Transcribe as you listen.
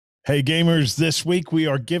Hey gamers, this week we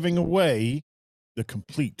are giving away the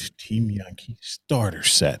complete Team Yankee starter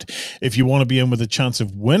set. If you want to be in with a chance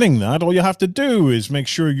of winning that, all you have to do is make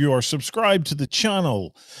sure you are subscribed to the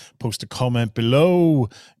channel, post a comment below,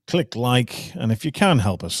 click like, and if you can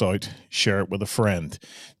help us out, share it with a friend,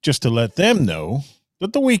 just to let them know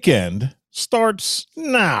that the weekend starts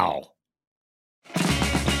now.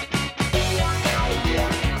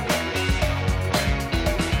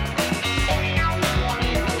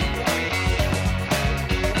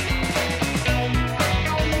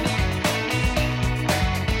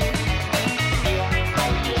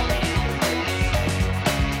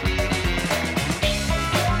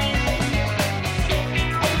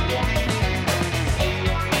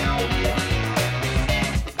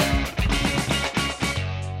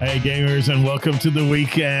 Hey gamers, and welcome to the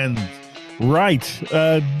weekend. Right,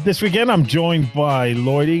 this weekend I'm joined by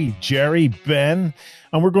Lloydie, Jerry, Ben,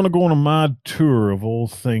 and we're going to go on a mad tour of all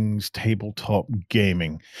things tabletop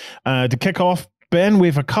gaming. To kick off, Ben, we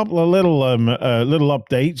have a couple of little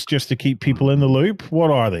updates just to keep people in the loop.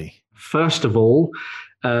 What are they? First of all,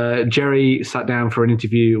 Jerry sat down for an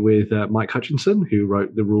interview with Mike Hutchinson, who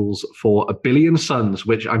wrote the rules for A Billion Suns,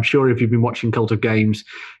 which I'm sure if you've been watching Cult of Games,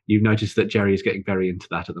 you've noticed that Jerry is getting very into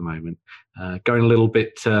that at the moment. Going a little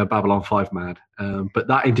bit Babylon 5 mad. But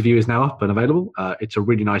that interview is now up and available. It's a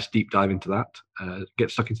really nice deep dive into that.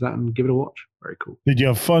 Get stuck into that and give it a watch. Very cool. Did you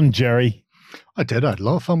have fun, Jerry? I did. I had a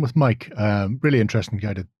lot of fun with Mike. Really interesting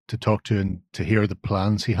guy to talk to and to hear the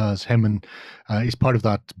plans he has. Him and he's part of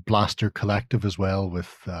that Blaster collective as well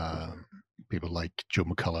with people like Joe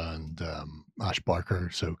McCullough and Ash Barker.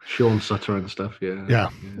 So Sean Sutter and stuff. Yeah.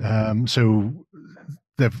 So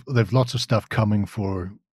they've lots of stuff coming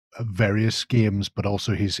for various games, but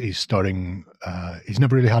also he's starting. He's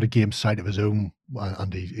never really had a game site of his own,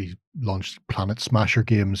 and he launched Planet Smasher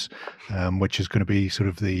Games, which is going to be sort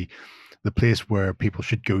of the place where people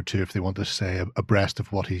should go to if they want to stay abreast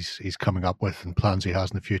of what he's coming up with and plans he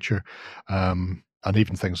has in the future. And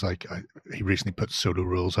even things like he recently put solo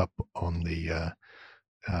rules up on the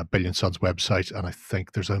Billion Suns website, and I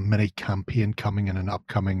think there's a mini campaign coming in an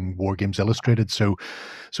upcoming War Games Illustrated. So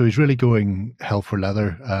he's really going hell for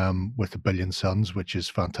leather with the Billion Suns, which is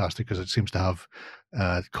fantastic because it seems to have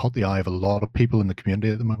caught the eye of a lot of people in the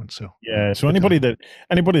community at the moment. So yeah, so anybody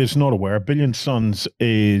that's not aware, Billion Suns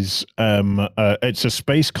is it's a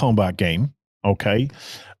space combat game. Okay.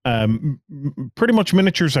 Pretty much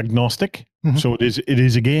miniatures agnostic. Mm-hmm. So it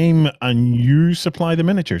is a game and you supply the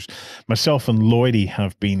miniatures. Myself and Lloydie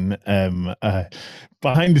have been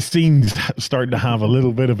behind the scenes starting to have a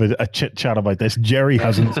little bit of a chit chat about this. Jerry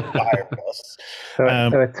has inspired us. So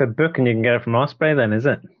it's a book and you can get it from Osprey then, is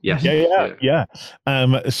it? Yes. Yeah.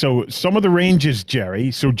 So some of the ranges,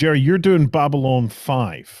 Jerry. So Jerry, you're doing Babylon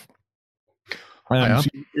 5. So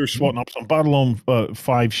you're swatting up some Babylon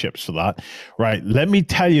 5 ships for that, right? Let me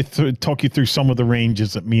talk you through some of the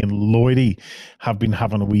ranges that me and Lloydie have been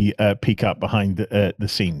having a wee peek at behind the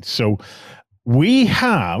scenes. So we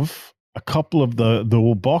have a couple of the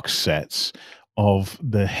old box sets of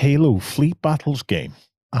the Halo Fleet Battles game.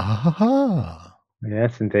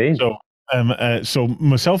 Yes, indeed. So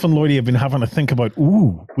myself and Lloydie have been having to think about,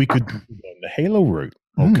 we could do the Halo route.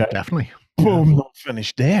 Okay, definitely. Boom, not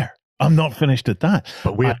finished there. I'm not finished at that.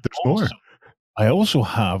 But there's more. I also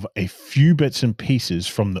have a few bits and pieces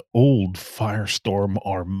from the old Firestorm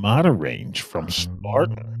Armada range from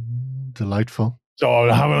Sparta. Delightful. So I'm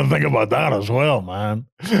having to think about that as well, man.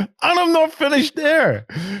 And I'm not finished there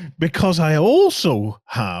because I also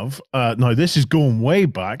have, now this is going way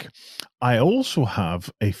back, I also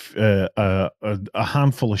have a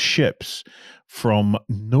handful of ships from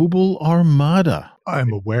Noble Armada.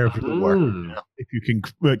 I'm aware of your work. If you can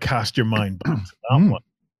cast your mind back to that one.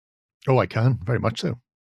 Oh, I can. Very much so.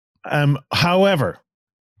 However,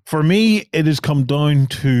 for me, it has come down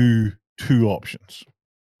to two options.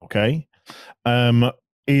 Okay.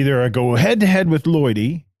 Either I go head to head with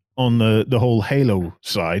Lloydie on the whole Halo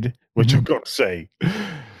side, which I've got to say,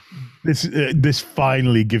 this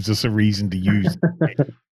finally gives us a reason to use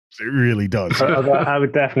it. It really does. I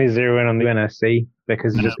would definitely zero in on the NSC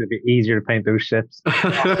because it's just going to be easier to paint those ships.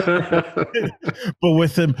 But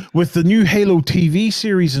with the new Halo TV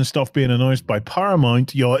series and stuff being announced by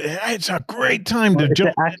Paramount, it's a great time to jump.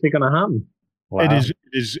 It's actually going to happen. Wow. It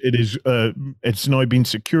is. It's now been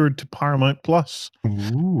secured to Paramount Plus.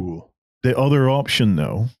 Ooh. The other option,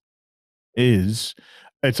 though, is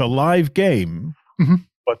it's a live game,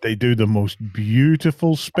 but they do the most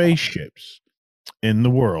beautiful spaceships in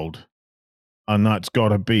the world, and that's got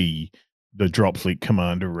to be the Dropfleet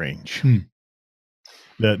Commander range.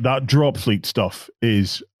 That Dropfleet stuff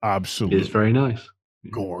is absolutely It's very nice.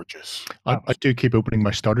 gorgeous. I do keep opening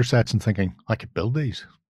my starter sets and thinking I could build these.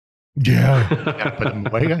 Yeah. Put them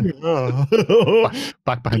away again.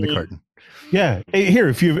 Back behind the curtain. Yeah. Hey, here,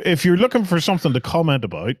 if you're looking for something to comment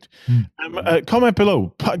about, comment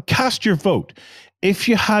below. Cast your vote. If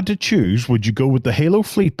you had to choose, would you go with the Halo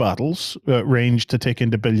Fleet Battles range to take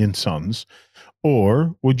into Billion Suns,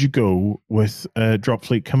 or would you go with Drop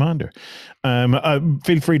Fleet Commander?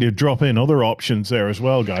 Feel free to drop in other options there as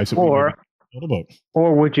well, guys. Or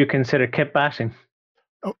would you consider kit bashing?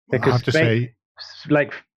 Because I have to say,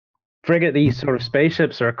 like frigate, these sort of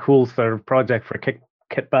spaceships are a cool sort of project for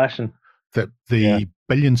kit bashing. The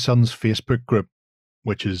Billion Suns Facebook group,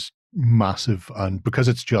 which is massive, and because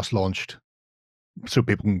it's just launched, so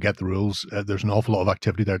people can get the rules, there's an awful lot of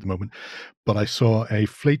activity there at the moment. But I saw a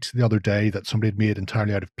fleet the other day that somebody had made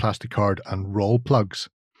entirely out of plastic card and roll plugs.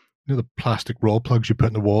 You know, the plastic roll plugs you put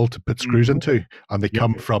in the wall to put screws into, and they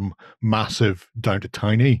come from massive down to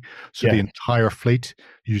tiny. So the entire fleet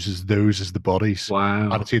uses those as the bodies.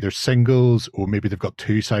 Wow. And it's either singles, or maybe they've got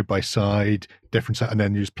two side by side, different, and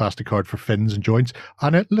then use plastic card for fins and joints.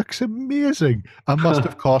 And it looks amazing. And must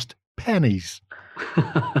have cost pennies.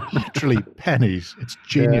 Literally pennies. It's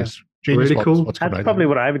genius. Genius. Really cool. What's That's probably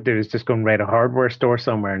what I would do, is just go and raid a hardware store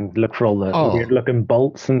somewhere and look for all the weird looking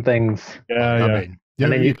bolts and things.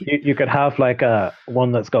 And then you could have like a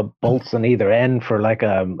one that's got bolts on either end for like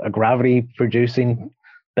a gravity producing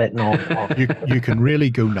bit and all. You can really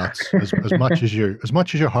go nuts as much as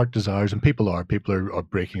your heart desires, and people are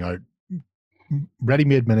breaking out.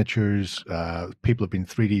 Ready-made miniatures. People have been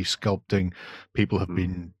 3D sculpting. People have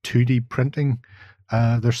been 2D printing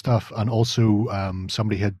their stuff, and also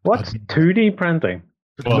somebody had. What's 2D printing?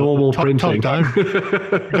 Normal printing. Top down.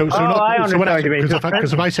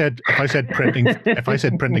 Because if I said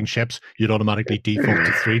printing ships, you'd automatically default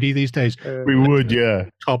to 3D these days. We would, yeah.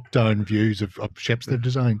 Top down views of ships they've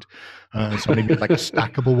designed. Somebody made like a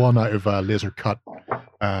stackable one out of laser cut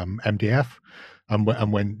MDF.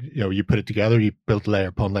 And when you put it together, you build layer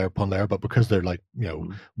upon layer upon layer. But because they're like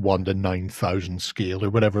 1 to 9,000 scale or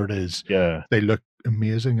whatever it is, they look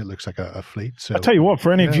amazing. It looks like a fleet. So I'll tell you what,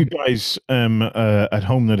 for any of you guys at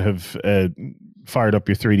home that have fired up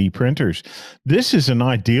your 3D printers, this is an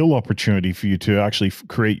ideal opportunity for you to actually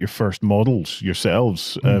create your first models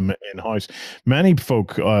yourselves in-house. Many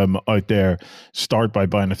folk out there start by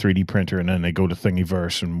buying a 3D printer, and then they go to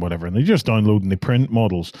Thingiverse and whatever, and they just download and they print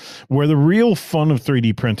models. Where the real fun of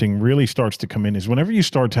 3D printing really starts to come in is whenever you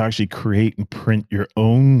start to actually create and print your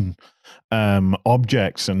own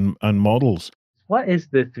objects and models. What is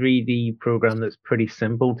the 3D program that's pretty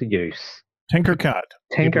simple to use? Tinkercad.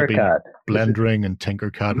 Blendering and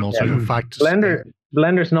Tinkercad, and also in fact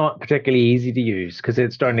Blender's not particularly easy to use because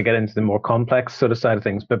it's starting to get into the more complex sort of side of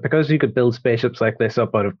things. But because you could build spaceships like this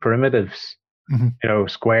up out of primitives,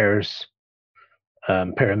 squares,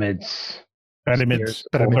 pyramids, all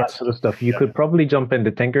that sort of stuff, you could probably jump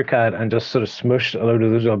into Tinkercad and just sort of smush a load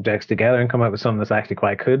of those objects together and come out with something that's actually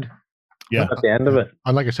quite good. Yeah, at the end of it.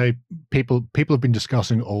 And like I say, people have been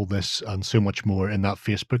discussing all this and so much more in that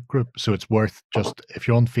Facebook group. So it's worth just, if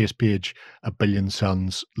you're on face page, A Billion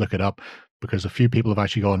Suns, look it up, because a few people have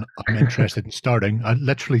actually gone, I'm interested in starting.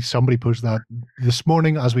 Literally, somebody posted that this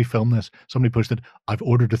morning as we film this. Somebody posted, I've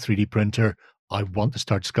ordered a 3D printer. I want to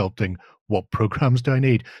start sculpting. What programs do I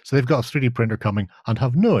need? So they've got a 3D printer coming and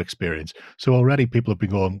have no experience. So already people have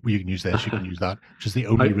been going, well, you can use this, you can use that, which is the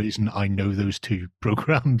only reason I know those two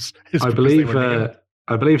programs. I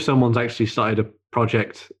believe someone's actually started a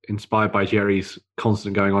project inspired by Jerry's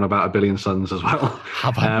constant going on about A Billion Suns as well,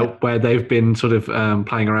 where they've been sort of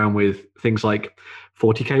playing around with things like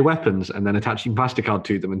 40k weapons and then attaching plastic card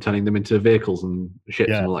to them and turning them into vehicles and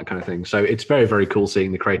ships and all that kind of thing. So it's very, very cool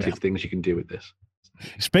seeing the creative things you can do with this.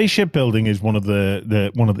 Spaceship building is one of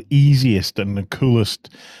the easiest and the coolest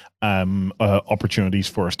opportunities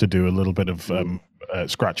for us to do a little bit of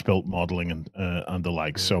scratch built modeling and the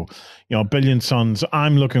like. So, Billion Suns,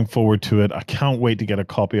 I'm looking forward to it. I can't wait to get a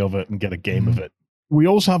copy of it and get a game of it. We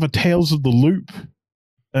also have a Tales of the Loop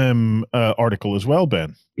article as well,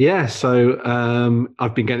 Ben. Yeah, so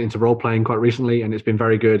I've been getting into role playing quite recently, and it's been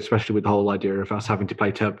very good, especially with the whole idea of us having to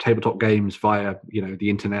play tabletop games via the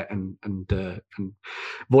internet and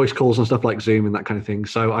voice calls and stuff like Zoom and that kind of thing.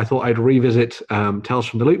 So I thought I'd revisit Tales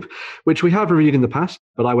from the Loop, which we have reviewed in the past.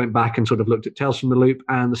 but I went back and sort of looked at Tales from the Loop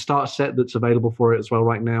and the starter set that's available for it as well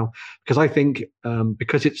right now, because I think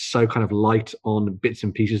because it's so kind of light on bits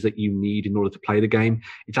and pieces that you need in order to play the game,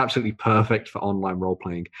 it's absolutely perfect for online role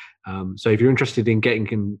playing. So if you're interested in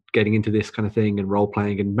getting into this kind of thing and role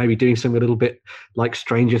playing and maybe doing something a little bit like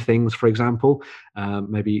Stranger Things, for example,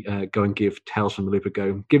 maybe go and give Tales from the Loop a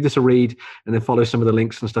go. Give this a read and then follow some of the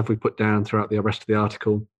links and stuff we put down throughout the rest of the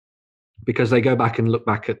article, because they go back and look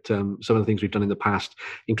back at some of the things we've done in the past,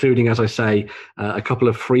 including, as I say, a couple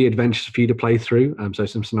of free adventures for you to play through. So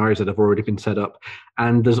some scenarios that have already been set up.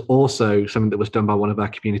 And there's also something that was done by one of our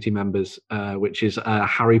community members, which is a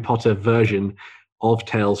Harry Potter version of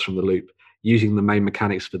Tales from the Loop, using the main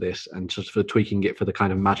mechanics for this and just for tweaking it for the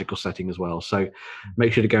kind of magical setting as well. So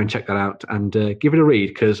make sure to go and check that out and give it a read,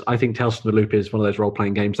 because I think Tales from the Loop is one of those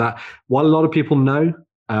role-playing games that, while a lot of people know,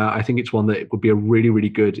 I think it's one that would be a really, really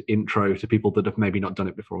good intro to people that have maybe not done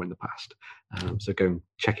it before in the past. So go and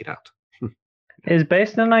check it out. Is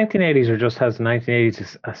based in the 1980s or just has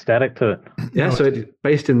 1980s aesthetic to it? Yeah, so it's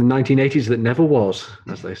based in the 1980s that never was,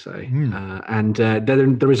 as they say. And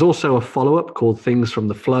there is also a follow-up called Things from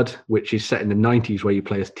the Flood, which is set in the 90s, where you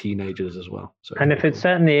play as teenagers as well. So and if it's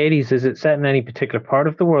set in the 80s, is it set in any particular part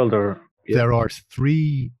of the world, or? Yeah. There are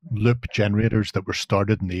 3 loop generators that were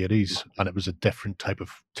started in the 80s, and it was a different type of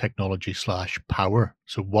technology / power.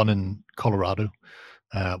 So one in Colorado,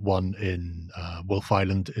 one in Wolf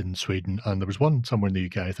Island in Sweden, and there was one somewhere in the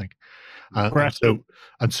UK, I think.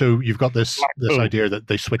 And so you've got this idea that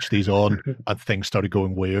they switched these on and things started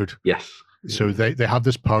going weird. Yes. So they have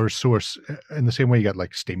this power source in the same way you get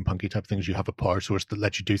like steampunky type things. You have a power source that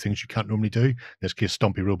lets you do things you can't normally do. In this case,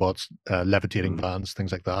 stompy robots, levitating vans,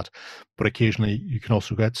 things like that. But occasionally you can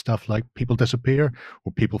also get stuff like people disappear,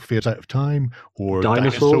 or people phase out of time, or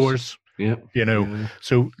dinosaurs. Yeah,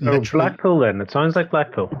 So Blackpool. Then it sounds like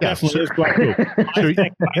Blackpool. Definitely is Blackpool. I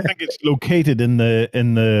think it's located in the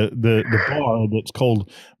bar that's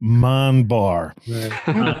called Man Bar.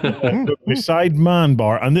 Beside Man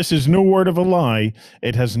Bar, and this is no word of a lie,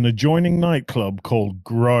 it has an adjoining nightclub called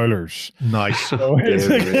Growlers. Nice, so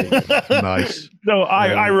nice. So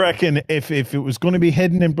I reckon if it was going to be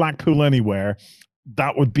hidden in Blackpool anywhere,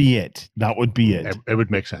 that would be it. That would be it. It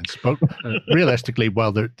would make sense. But realistically,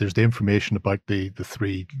 while there's the information about the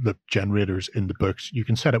 3 loop generators in the books, you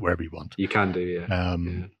can set it wherever you want. You can do, yeah.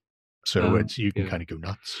 So you can kind of go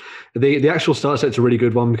nuts. The actual start set's a really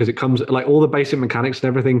good one, because it comes, like, all the basic mechanics and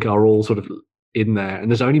everything are all sort of in there.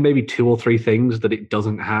 And there's only maybe 2 or 3 things that it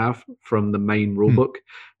doesn't have from the main rulebook.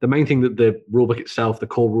 The main thing that the rulebook itself, the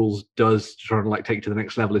core rules, does to try to like take you to the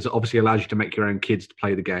next level is it obviously allows you to make your own kids to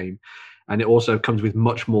play the game. And it also comes with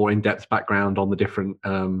much more in-depth background on the different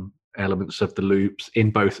elements of the loops in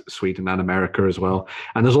both Sweden and America as well.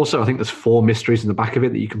 And there's also, I think there's 4 mysteries in the back of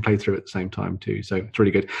it that you can play through at the same time too. So it's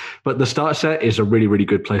really good. But the starter set is a really, really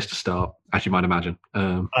good place to start, as you might imagine.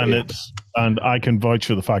 And I can vouch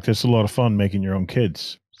for the fact it's a lot of fun making your own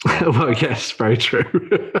kids. Well, yes, very true.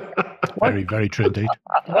 Very, very true indeed.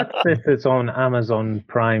 What's this? It's on Amazon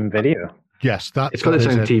Prime Video. Yes, it's got its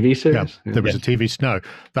own TV series. Yeah, there was a TV. No,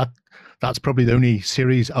 that's probably the only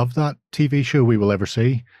series of that TV show we will ever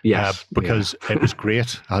see. Yes, because it was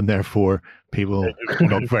great, and therefore people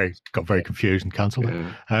got very confused and cancelled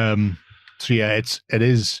it. So yeah,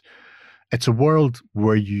 it's a world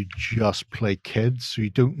where you just play kids, so you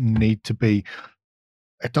don't need to be.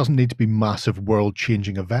 It doesn't need to be massive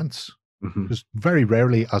world-changing events. Because very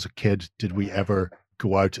rarely, as a kid, did we ever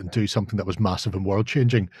go out and do something that was massive and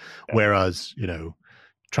world-changing. Whereas,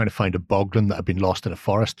 trying to find a boglin that had been lost in a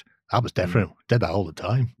forest. That was different. Did that all the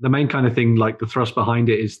time. The main kind of thing, like the thrust behind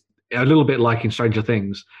it, is a little bit like in Stranger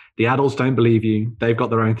Things. The adults don't believe you. They've got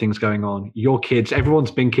their own things going on. Your kids,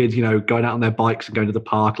 everyone's been kids, going out on their bikes and going to the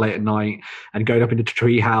park late at night and going up into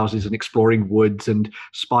tree houses and exploring woods and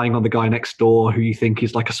spying on the guy next door who you think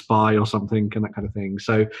is like a spy or something and that kind of thing.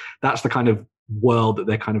 So that's the kind of world that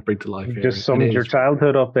they kind of bring to life. You just summed your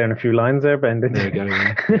childhood up there in a few lines there, Ben. There you go.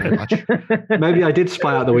 Yeah. Very much. Maybe I did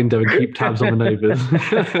spy out the window and keep tabs on the neighbours.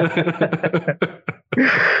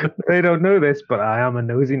 They don't know this, but I am a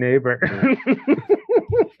nosy neighbour.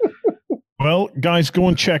 Well, guys, go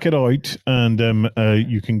and check it out, and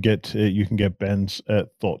you can get Ben's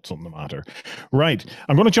thoughts on the matter. Right,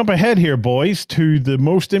 I'm going to jump ahead here, boys, to the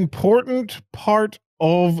most important part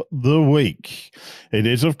of the week. It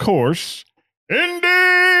is, of course,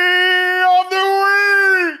 Indie of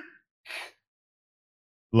the Week.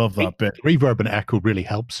 Love that bit. Reverb and echo really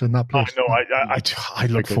helps in that place. I know. I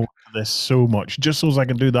look forward to this so much, just so as I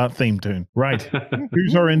can do that theme tune. Right,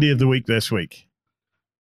 who's our Indie of the Week this week?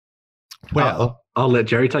 Well, I'll let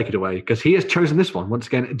Jerry take it away because he has chosen this one. Once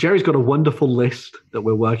again, Jerry's got a wonderful list that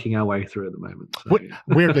we're working our way through at the moment. So.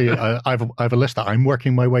 Weirdly, I have a list that I'm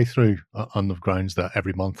working my way through on the grounds that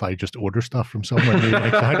every month I just order stuff from somewhere new and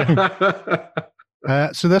exciting.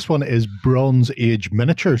 So this one is Bronze Age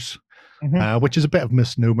miniatures, which is a bit of a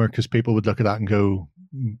misnomer because people would look at that and go,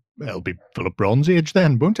 it'll be full of Bronze Age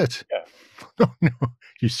then, won't it? Yeah. Oh, no,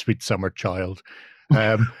 you sweet summer child.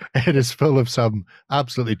 It is full of some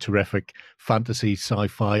absolutely terrific fantasy,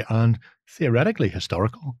 sci-fi, and theoretically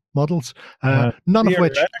historical models. None of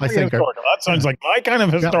which I think are... That sounds like my kind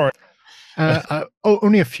of historic.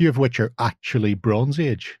 Only a few of which are actually Bronze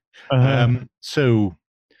Age. So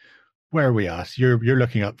where are we at? You're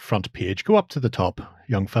looking at front page. Go up to the top,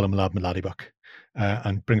 young fella Malad Maladibuk,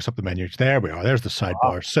 and brings up the menus. There we are. There's the sidebar.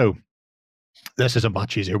 Wow. So this is a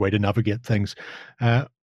much easier way to navigate things.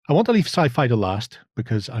 I want to leave sci-fi to last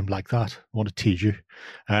because I'm like that. I want to tease you.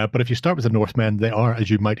 But if you start with the Northmen, they are, as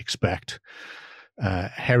you might expect,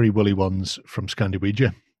 hairy, woolly ones from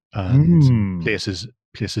Scandinavia and places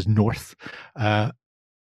north. And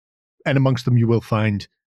amongst them, you will find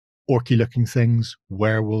orky-looking things,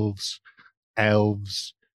 werewolves,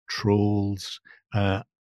 elves, trolls,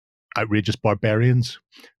 outrageous barbarians.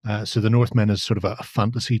 So the Northmen is sort of a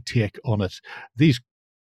fantasy take on it. These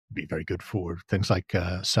be very good for things like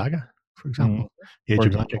Saga, for example, Age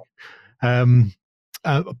of Magic.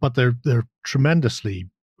 But they're tremendously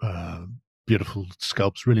beautiful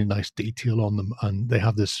sculpts, really nice detail on them, and they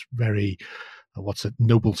have this very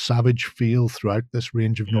noble savage feel throughout this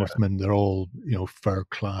range of Northmen. They're all fur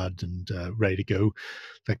clad and ready to go,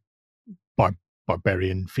 like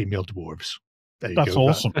barbarian female dwarves. That's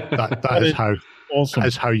awesome. That is how awesome. That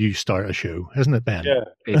is how you start a show, isn't it, Ben? Yeah,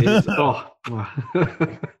 it is.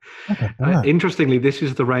 Interestingly, this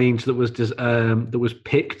is the range that was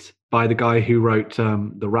picked by the guy who wrote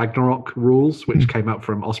the Ragnarok rules, which came out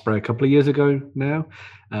from Osprey a couple of years ago now,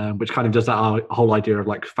 which kind of does that whole idea of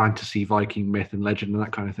like fantasy, Viking myth and legend and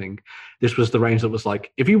that kind of thing. This was the range that was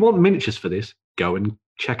like, if you want miniatures for this, go and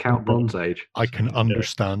check out Bronze Age. I can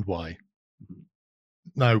understand why.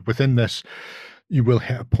 Now, within this, you will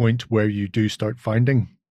hit a point where you do start finding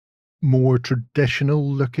more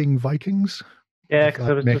traditional-looking Vikings. Yeah, because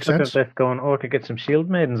I was just looking at this going, I could get some shield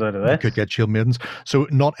maidens out of this. You could get shield maidens. So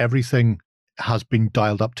not everything has been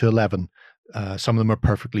dialed up to 11. Some of them are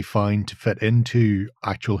perfectly fine to fit into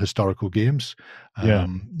actual historical games.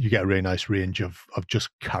 You get a really nice range of just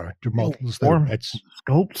character models. It's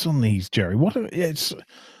sculpts on these, Jerry.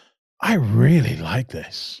 I really like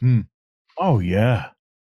this. Oh, yeah.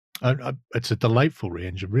 It's a delightful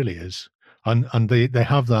range. It really is, and they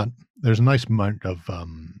have that. There's a nice amount of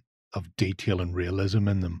detail and realism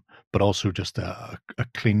in them, but also just a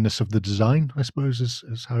cleanness of the design, I suppose,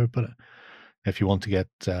 is how I put it. If you want to get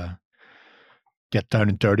down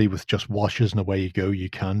and dirty with just washes and away you go,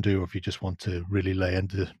 you can do. Or if you just want to really lay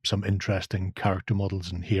into some interesting character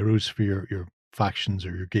models and heroes for your factions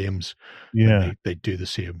or your games, they do the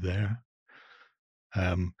same there.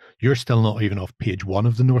 You're still not even off page 1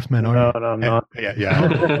 of the Northmen, are you? No, I'm not.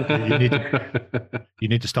 You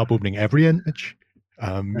need to stop opening every image.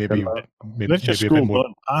 Maybe let's just scroll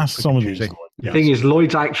down past some of these. The thing is,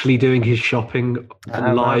 Lloyd's actually doing his shopping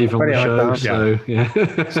live on the show. So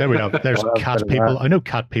there we are. There's cat people. I know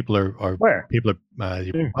cat people are where people are.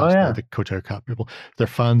 The Kotar cat people. They're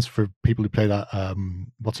fans for people who play that.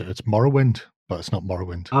 It's Morrowind. But it's not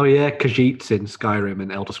Morrowind. Oh yeah, Khajiit's in Skyrim and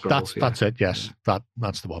Elder Scrolls. That's it. Yes,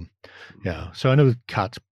 that's the one. Yeah. So I know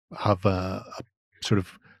cats have sort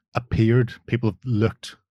of appeared. People have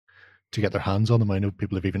looked to get their hands on them. I know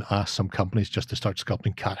people have even asked some companies just to start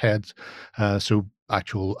sculpting cat heads. So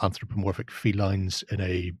actual anthropomorphic felines in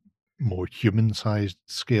a more human-sized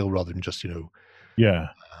scale rather than just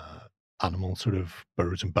animal sort of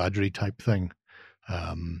birds and badgery type thing.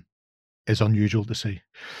 Is unusual to see.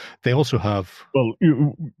 They also have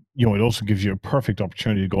it also gives you a perfect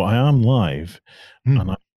opportunity to go, I am live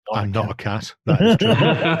and I'm not a cat. That is true.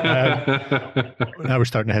 Now we're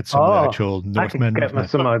starting to hit some of the actual Northmen. I could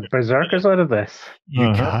get some berserkers out of this.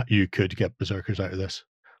 You could get berserkers out of this.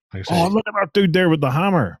 Look at that dude there with the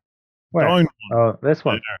hammer. Where? Down. Oh, this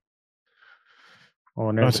one.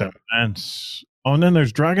 Oh, that's immense. Oh, and then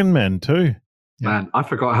there's dragon men too. Man, I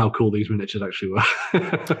forgot how cool these miniatures actually were.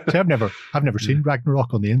 See, I've never seen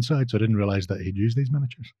Ragnarok on the inside, so I didn't realize that he'd use these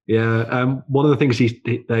miniatures. Yeah, one of the things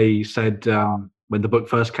they said when the book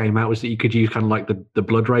first came out was that you could use kind of like the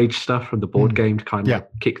Blood Rage stuff from the board game to kind of like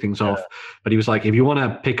kick things off. But he was like, if you want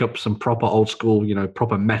to pick up some proper old school,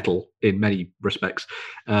 proper metal in many respects,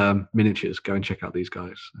 miniatures, go and check out these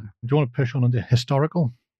guys. Do you want to push on into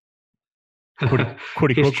historical?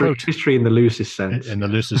 history in the loosest sense. In the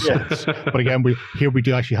loosest sense. But again, we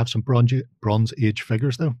do actually have some Bronze Age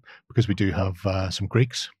figures, though, because we do have some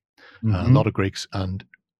Greeks, a lot of Greeks, and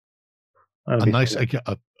a nice,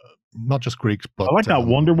 not just Greeks, but I like that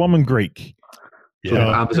Wonder Woman Greek.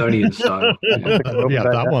 Yeah, Amazonian style. Yeah,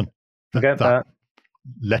 that one. That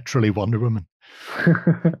literally Wonder Woman.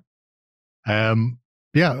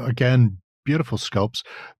 Yeah, again, beautiful sculpts.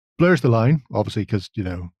 Blurs the line, obviously, because,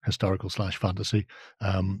 historical/fantasy.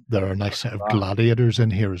 There are a nice set of gladiators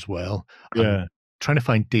in here as well. Yeah. Trying to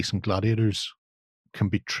find decent gladiators can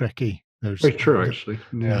be tricky. Very true, actually.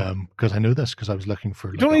 Yeah. Because I know this, because I was looking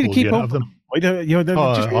for you don't need to keep up of them. You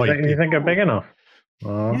think they're big enough?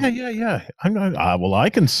 Yeah. Well,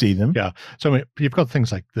 I can see them. Yeah. So you've got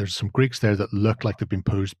things like, there's some Greeks there that look like they've been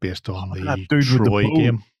posed based on the dude Troy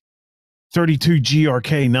game. 32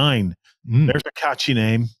 GRK9. There's a catchy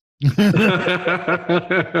name.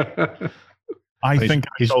 I think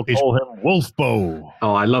I'll call him Wolfbow.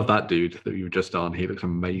 Oh, I love that dude that you were just on. He looks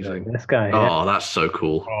amazing. This guy. Oh, that's so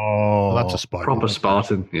cool. Oh, that's a Spartan. Proper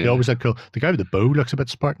Spartan. Yeah. He always had cool. The guy with the bow looks a bit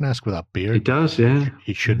Spartan-esque with that beard. He does, yeah.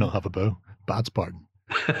 He should not have a bow. Bad Spartan.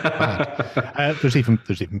 Bad. There's even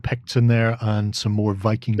Picts in there and some more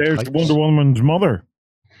Viking. There's types. Wonder Woman's mother.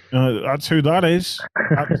 That's who that is.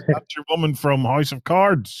 That's your woman from House of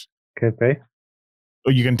Cards. Could be.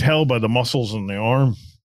 You can tell by the muscles in the arm.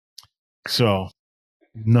 So,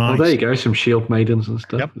 nice. Well, there you go. Some shield maidens and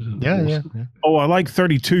stuff. Yep. Yeah. Oh, I like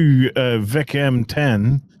 32 Vic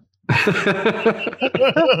M10.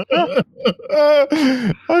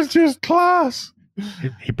 That's just class.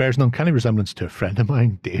 He bears an uncanny resemblance to a friend of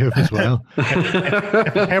mine, Dave, as well.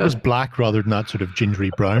 If his hair was black rather than that sort of gingery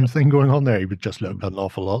brown thing going on there, he would just look an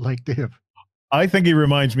awful lot like Dave. I think he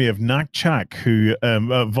reminds me of Nakchak, who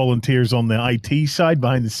volunteers on the IT side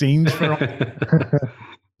behind the scenes for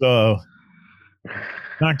so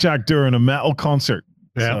Nakchak during a metal concert.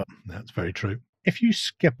 Yeah, that's very true. If you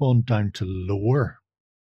skip on down to lore,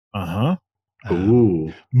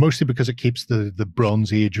 ooh, mostly because it keeps the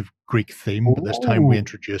Bronze Age of Greek theme, but this time we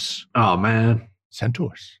introduce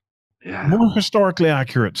centaurs. Yeah, more historically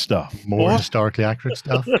accurate stuff. Historically accurate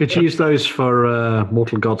stuff. Could use those for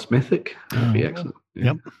Mortal Gods Mythic. That'd be excellent. Yeah.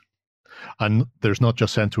 Yep. And there's not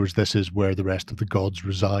just centaurs. This is where the rest of the gods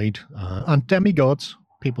reside, and demigods.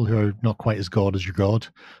 People who are not quite as god as your god.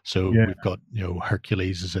 So we've got,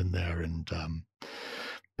 Hercules is in there, and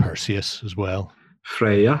Perseus as well.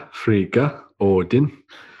 Freya, Frigga, Odin.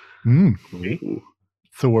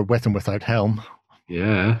 Thor with and without helm.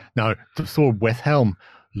 Yeah. Now, the Thor with helm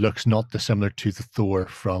looks not dissimilar to the Thor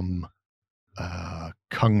from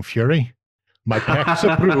Kung Fury. My pecs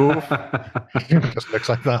approve. Just looks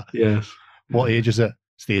like that. Yes. What age is it?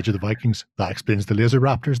 It's the age of the Vikings. That explains the laser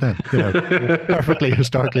raptors then. Perfectly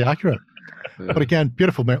historically accurate. Yeah. But again,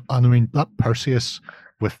 beautiful. And I mean, that Perseus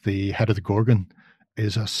with the head of the Gorgon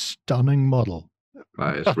is a stunning model.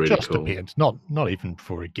 That is really just cool. To paint, not even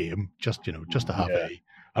for a game. Just to have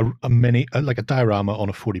a mini, like a diorama on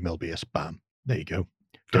a 40mm base. Bam. There you go.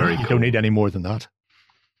 You don't need any more than that.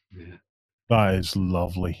 Yeah. That is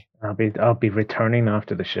lovely. I'll be returning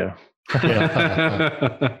after the show.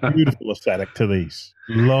 Beautiful aesthetic to these.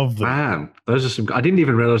 Love them. Man, those are some. I didn't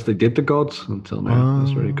even realize they did the gods until now.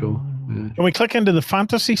 That's really cool. Yeah. Can we click into the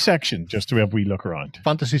fantasy section just to have a wee look around?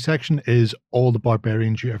 Fantasy section is all the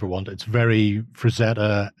barbarians you ever want. It's very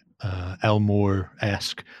Frazetta,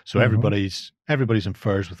 Elmore-esque. So everybody's in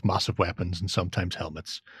furs with massive weapons and sometimes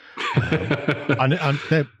helmets. But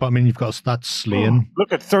I mean, you've got that slaying. Oh,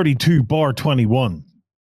 look at 32 bar 21.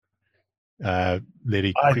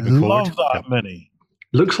 Lady, I love that many.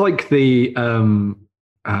 Looks like the woman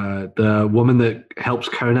that helps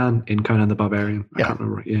Conan in Conan the Barbarian. I can't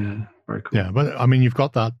remember. Yeah, very cool. Yeah, but I mean, you've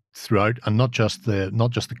got that throughout, and not just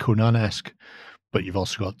the Conan-esque, but you've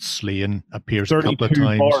also got Slaying appears a couple of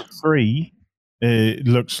times. 32 bar 3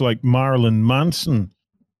 looks like Marilyn Manson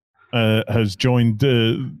has joined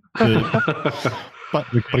the but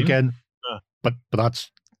again, but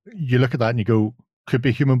that's, you look at that and you go, could be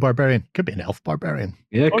a human barbarian, could be an elf barbarian.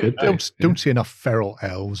 Yeah, could be. Don't see enough feral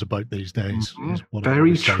elves about these days.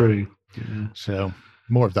 Very true. Yeah. So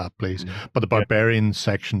more of that, please. Yeah. But the barbarian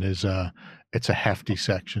section is it's a hefty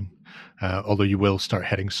section. Although you will start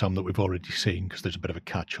hitting some that we've already seen because there's a bit of a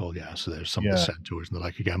catch-all. Yeah, so there's some of the centaurs and the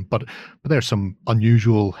like again. But there's some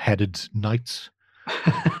unusual headed knights.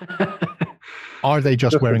 Are they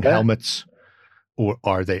just wearing helmets, or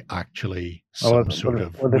are they actually some sort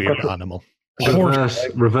of weird animal?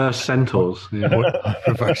 Reverse centaurs. Yeah.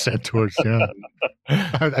 Reverse centaurs, yeah.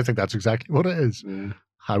 I think that's exactly what it is. Yeah.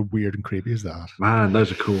 How weird and creepy is that? Man,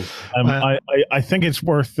 those are cool. I think it's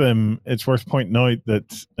worth pointing out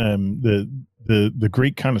that the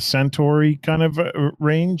Greek kind of Centauri kind of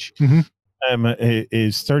range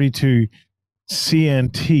is 32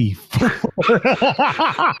 CNT for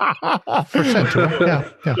Centauri. Yeah.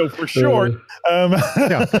 So for short.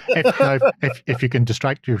 If you can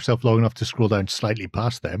distract yourself long enough to scroll down slightly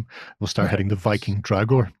past them, we'll start hitting the Viking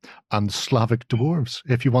Dragor and the Slavic dwarves.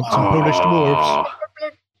 If you want some Polish dwarves.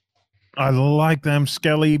 I like them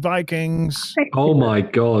skelly Vikings. Oh my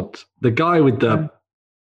god. The guy with the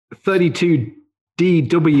 32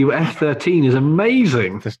 DWF13 is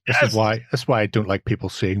amazing. This is why I don't like people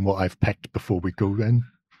seeing what I've picked before we go in,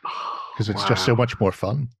 because it's just so much more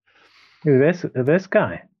fun. Who's this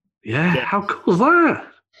guy? Yeah, how cool is that?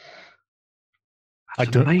 I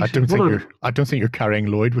don't think you're carrying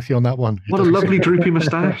Lloyd with you on that one. What a lovely droopy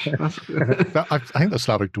moustache. I think the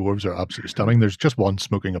Slavic dwarves are absolutely stunning. There's just one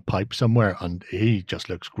smoking a pipe somewhere, and he just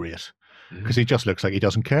looks great because he just looks like he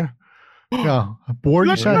doesn't care. Yeah, bored.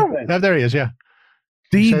 There he is. Yeah.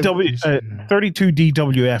 32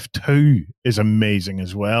 DWF2 is amazing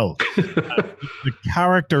as well. The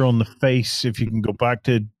character on the face, if you can go back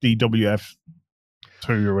to DWF2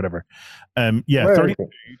 or whatever. 32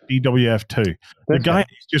 DWF2. The guy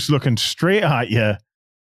is just looking straight at you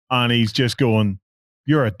and he's just going,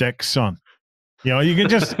 "You're a dick, son." You know, you can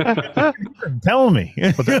just tell me.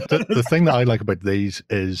 But the thing that I like about these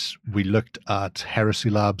is we looked at Heresy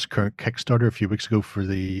Labs' current Kickstarter a few weeks ago for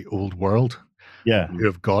the Old World. Yeah. Who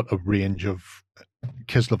have got a range of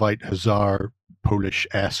Kislevite, Hussar,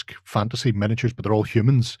 Polish-esque fantasy miniatures, but they're all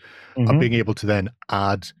humans. And being able to then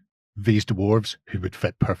add these dwarves who would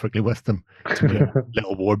fit perfectly with them to make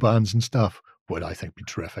little war bands and stuff would, I think, be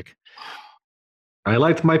terrific. I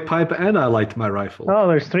liked my pipe and I liked my rifle. Oh,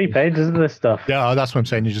 there's 3 pages of this stuff. Yeah, that's what I'm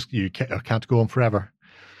saying. You can't go on forever.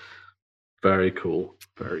 Very cool.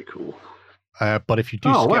 Very cool. But if you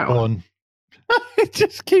do skip on... It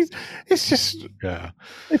just keeps. It's just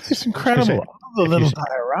incredible. The little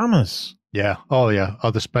dioramas. Yeah. Oh yeah.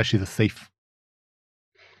 Oh, especially the thief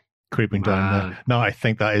creeping down there. No, I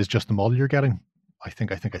think that is just the model you're getting. I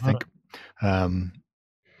think.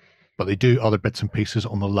 But they do other bits and pieces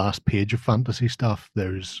on the last page of fantasy stuff.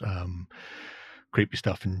 There's creepy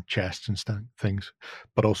stuff in chests and things,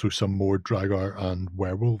 but also some more Dragar and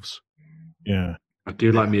werewolves. Yeah, I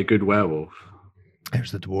do like me a good werewolf.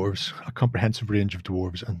 There's the dwarves, a comprehensive range of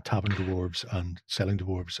dwarves and tavern dwarves and selling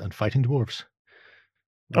dwarves and fighting dwarves.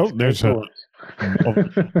 There's a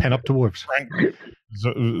pen-up dwarves.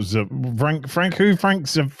 Frank who? Frank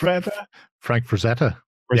Zafretta? Frank Frazetta.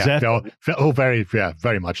 Yeah,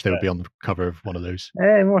 very much. They would be on the cover of one of those.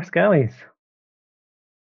 Hey, more skellies.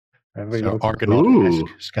 So Argonaut-esque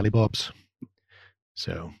skelly bobs.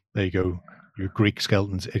 So there you go. Your Greek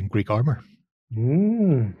skeletons in Greek armor.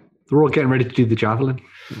 They're all getting ready to do the javelin.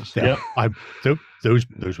 Yeah,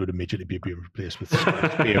 those would immediately be replaced with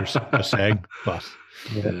spears. Just saying, but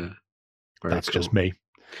that's cool. Just me.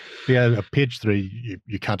 Yeah, page 3,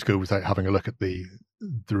 you can't go without having a look at the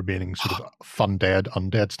remaining sort of fun dead,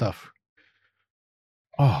 undead stuff.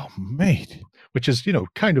 Oh, mate, which is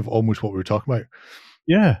kind of almost what we were talking about.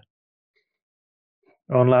 Yeah,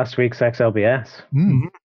 on last week's XLBS.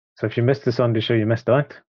 So if you missed the Sunday show, you missed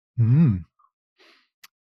out.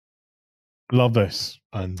 Love this.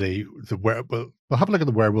 And we'll have a look at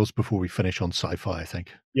the werewolves before we finish on sci-fi, I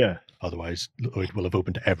think. Yeah. Otherwise, Lloyd will have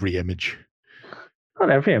opened every image. Not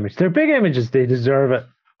every image. They're big images. They deserve it.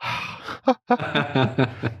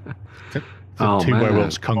 the 2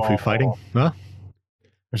 werewolves kung fu fighting. Huh?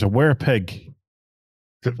 There's a werepig.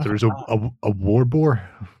 There's a war boar.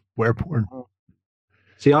 Wereborn.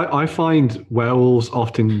 See, I find werewolves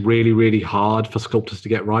often really, really hard for sculptors to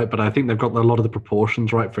get right, but I think they've got a lot of the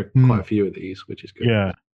proportions right for quite a few of these, which is good.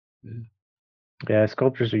 Yeah,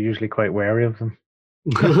 sculptors are usually quite wary of them.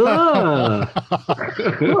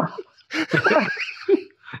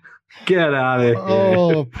 Get out of here.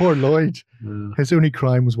 Oh, poor Lloyd. His only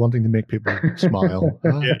crime was wanting to make people smile.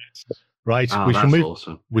 Right, we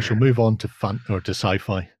shall move on to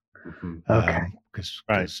sci-fi. Okay. Because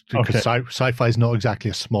sci-fi is not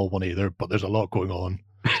exactly a small one either, but there's a lot going on.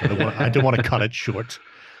 So I don't want to cut it short.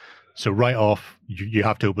 So right off, you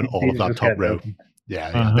have to open all of that top row.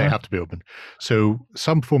 Yeah, they have to be open. So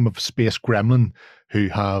some form of space gremlin who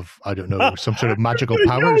have, I don't know, some sort of magical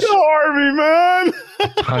powers. Army, man!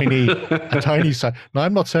 a tiny size. Now,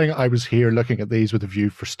 I'm not saying I was here looking at these with a view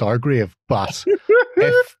for Stargrave, but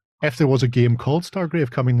if there was a game called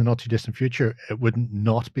Stargrave coming in the not too distant future, it would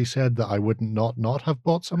not be said that I would not have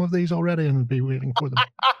bought some of these already and be waiting for them.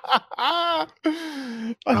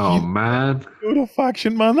 Oh man, Yoda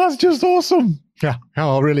faction, man, that's just awesome. Yeah,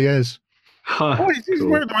 it really is. He's cool.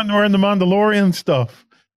 wearing the Mandalorian stuff.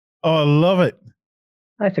 Oh, I love it.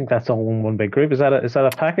 I think that's all in one big group. Is that a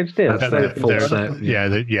package deal? That's the full set.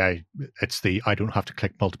 Yeah, it's the I don't have to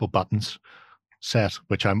click multiple buttons set,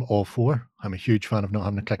 which I'm all for. I'm a huge fan of not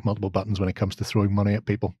having to click multiple buttons when it comes to throwing money at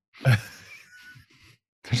people.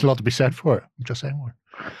 There's a lot to be said for it. I'm just saying more.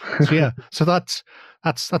 So yeah, so that's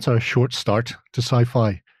our short start to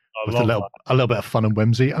sci-fi with a little bit of fun and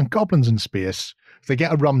whimsy. And goblins in space, they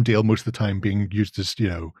get a rum deal most of the time, being used as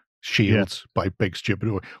shields by big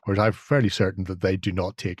stupid. Whereas I'm fairly certain that they do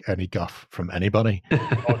not take any guff from anybody.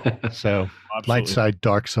 So light side,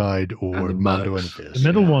 dark side, or Mando in space. The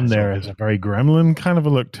middle one there is a very gremlin kind of a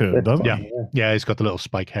look to it, doesn't it? Yeah, he's got the little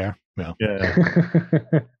spike hair. Yeah.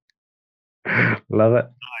 Love it.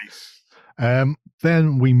 Nice.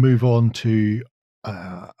 Then we move on to,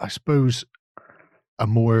 I suppose, a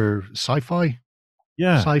more sci-fi.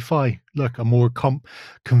 Yeah. Sci-fi. Look, a more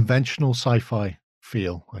conventional sci-fi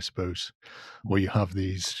feel, I suppose, where you have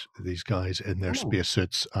these guys in their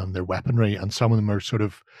spacesuits and their weaponry, and some of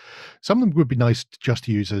them would be nice just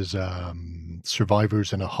to use as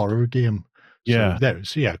survivors in a horror game. Yeah.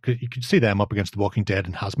 So you could see them up against the Walking Dead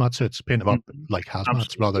in hazmat suits, paint them up like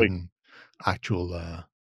hazmats rather than actual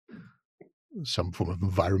some form of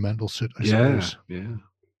environmental suit, I suppose. Yeah.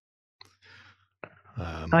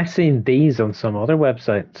 I've seen these on some other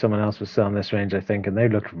website. Someone else was selling this range, I think, and they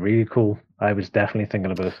looked really cool. I was definitely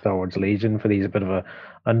thinking about a Star Wars Legion for these, a bit of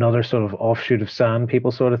another sort of offshoot of Sand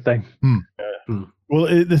People sort of thing.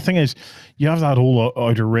 Well, the thing is, you have that whole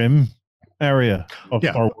Outer Rim area of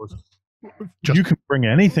Star Wars. You can bring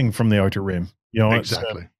anything from the Outer Rim.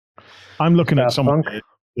 Exactly. I'm looking at some of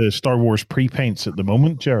the Star Wars pre-paints at the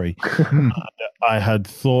moment, Jerry. I had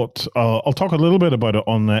thought, I'll talk a little bit about it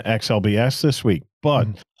on the XLBS this week, but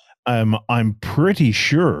I'm pretty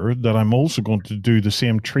sure that I'm also going to do the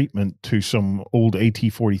same treatment to some old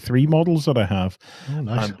AT-43 models that I have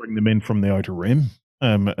and bring them in from the Outer Rim,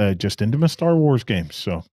 just into my Star Wars games.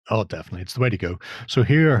 So, definitely. It's the way to go. So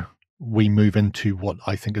here we move into what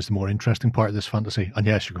I think is the more interesting part of this fantasy. And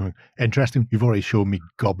yes, you're going, interesting. You've already shown me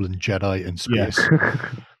Goblin Jedi in space.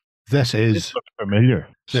 This is familiar.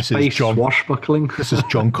 This is John swashbuckling. This is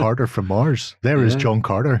John Carter from Mars. There is John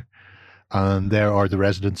Carter, and there are the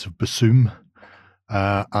residents of Basum,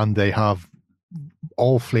 and they have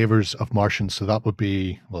all flavors of Martians. So that would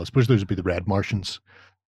be, I suppose those would be the red Martians,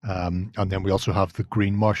 and then we also have the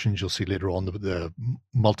green Martians. You'll see later on the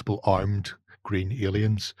multiple armed green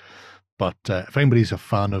aliens. But if anybody's a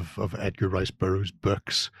fan of Edgar Rice Burroughs'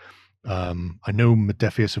 books, I know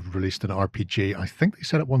Modiphius have released an RPG. I think they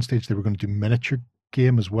said at one stage they were going to do miniature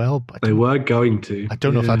game as well. But they were going to. I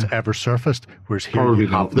don't know if that's ever surfaced. Whereas here you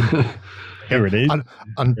have them. Here it is.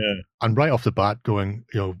 And right off the bat, going,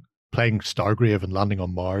 playing Stargrave and landing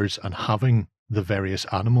on Mars and having the various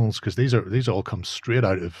animals, because these all come straight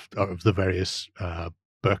out of the various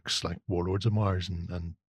books like Warlords of Mars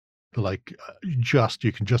and like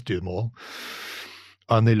you can just do them all.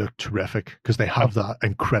 And they look terrific because they have that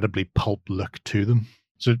incredibly pulp look to them.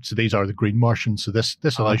 So these are the green Martians. So this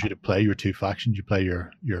allows you to play your two factions. You play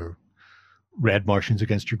your red Martians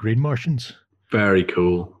against your green Martians. Very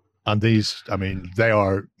cool. And these, I mean, they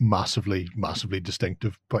are massively, massively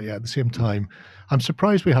distinctive. But yeah, at the same time, I'm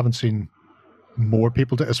surprised we haven't seen more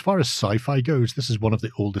people do. As far as sci-fi goes, this is one of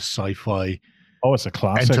the oldest sci-fi it's a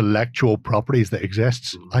classic intellectual properties that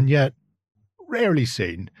exists, and yet rarely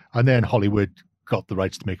seen. And then Hollywood got the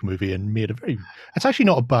rights to make a movie and made it's actually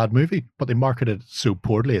not a bad movie, but they marketed it so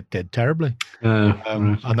poorly it did terribly.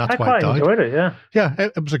 And that's why it died. I enjoyed it, yeah,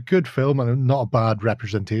 it was a good film and not a bad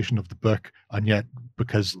representation of the book. And yet,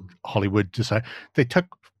 because Hollywood decided, they took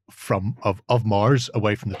of Mars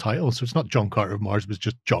away from the title, so it's not John Carter of Mars, it was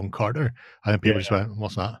just John Carter. And then people just went,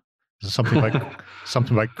 what's that? Is it something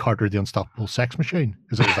about Carter the Unstoppable Sex Machine?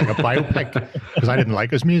 Because it was like a biopic. Because I didn't like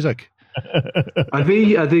his music. Are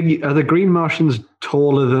the green Martians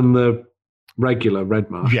taller than the regular red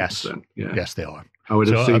Martians? Yes. Then? Yes, they are. I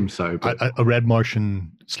would assume so. But a red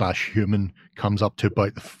Martian / human comes up to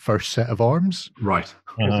about the first set of arms. Right.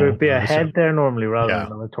 Because there'd be a head there normally rather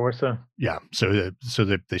than a torso. Yeah. So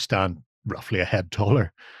they stand roughly a head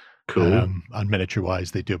taller. Cool. And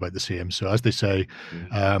miniature-wise, they do about the same. So as they say,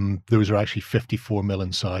 those are actually 54 mil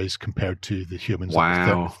in size compared to the humans.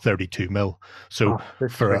 Wow. 32 mil. So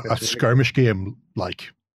for a skirmish game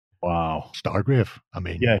like Stargrave, I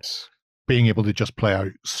mean, yes, being able to just play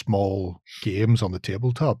out small games on the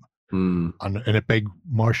tabletop and in a big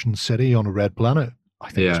Martian city on a red planet,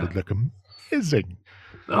 I think this would look amazing.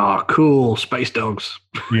 Oh, cool. Space dogs.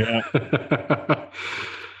 Yeah.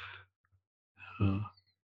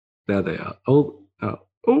 There they are. Oh,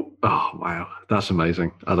 wow. That's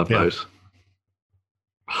amazing. I love those.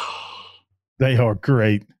 They are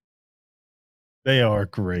great. They are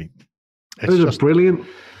great. Those are brilliant.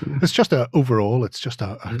 It's just a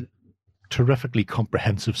terrifically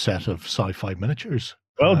comprehensive set of sci-fi miniatures.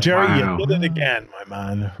 Well, Jerry, you did it again, my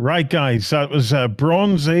man. Right, guys, that was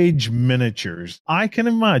Bronze Age miniatures. I can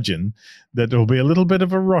imagine that there'll be a little bit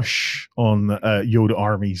of a rush on Yoda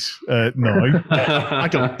armies now. I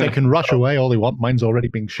don't. They can rush away all they want. Mine's already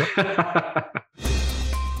being shipped.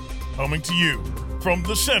 Coming to you from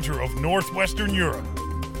the center of Northwestern Europe.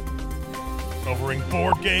 Covering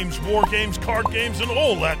board games, war games, card games, and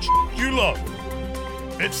all that you love.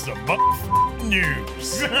 It's the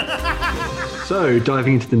news. So,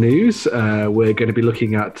 diving into the news, we're going to be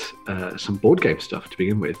looking at some board game stuff to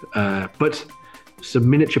begin with, but some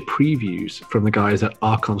miniature previews from the guys at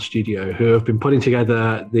Archon Studio, who have been putting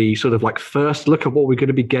together the sort of like first look at what we're going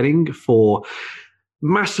to be getting for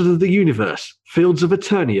Masters of the Universe, Fields of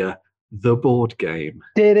Eternia, the board game.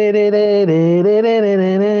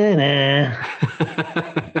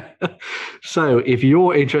 So if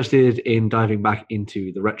you're interested in diving back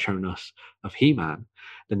into the retroness of He-Man,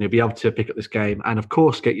 then you'll be able to pick up this game and, of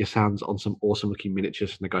course, get your hands on some awesome-looking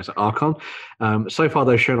miniatures from the guys at Archon. So far,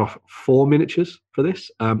 they've shown off 4 miniatures for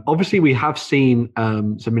this. Obviously, we have seen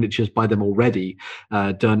some miniatures by them already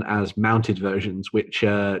done as mounted versions, which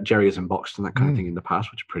Jerry has unboxed and that kind of thing in the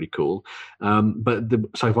past, which is pretty cool. But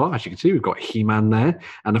so far, as you can see, we've got He-Man there.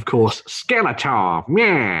 And, of course, Skeletor.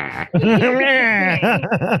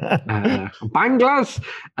 Banglas.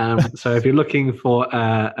 So if you're looking for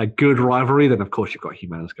a good rivalry, then, of course, you've got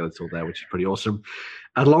He-Man and Skeletor there, which is pretty awesome.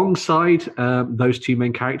 Alongside those 2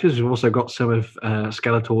 main characters, we've also got some of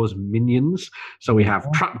Skeletor's minions. So we have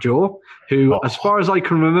Trapjaw, who, as far as I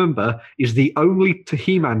can remember, is the only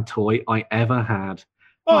He-Man toy I ever had.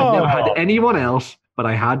 I never had anyone else, but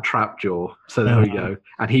I had Trapjaw. So there we go.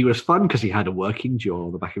 And he was fun because he had a working jaw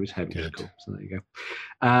on the back of his head, which is cool. So there you go.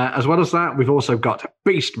 As well as that, we've also got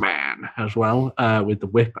Beastman as well, with the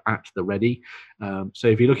whip at the ready. So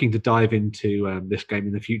if you're looking to dive into this game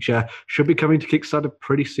in the future, should be coming to Kickstarter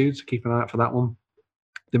pretty soon, so keep an eye out for that one.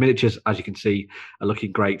 The miniatures, as you can see, are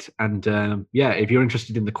looking great. And if you're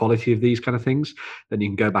interested in the quality of these kind of things, then you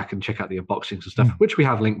can go back and check out the unboxings and stuff, which we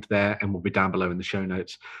have linked there and will be down below in the show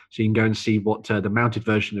notes. So you can go and see what the mounted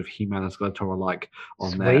version of He-Man and Skeletor are like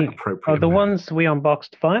on their appropriate. Are the ones we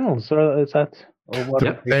unboxed finals, or is that? Or what?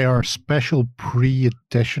 Yep. They are special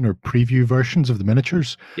pre-edition or preview versions of the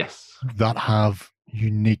miniatures. Yes. That have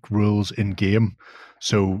unique rules in game.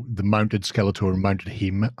 So the mounted Skeletor and mounted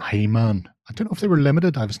He-Man, I don't know if they were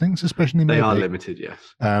limited. I was thinking suspicion they are limited, yes.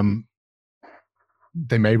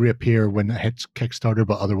 They may reappear when it hits Kickstarter,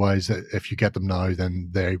 but otherwise, if you get them now, then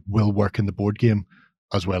they will work in the board game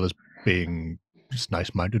as well as being just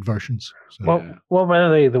nice mounted versions. So, what were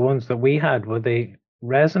they? The ones that we had, were they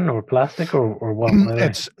resin or plastic or what? Were they?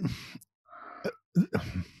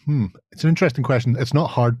 It's an interesting question. It's not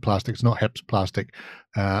hard plastic. It's not HIPS plastic.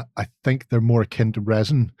 I think they're more akin to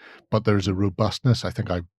resin, but there's a robustness. I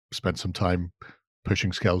think I spent some time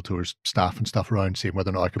pushing Skeletor's staff and stuff around, seeing whether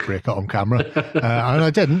or not I could break it on camera, and I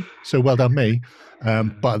didn't. So well done me.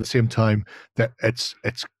 But at the same time, that it's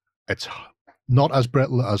not as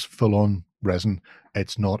brittle as full-on resin.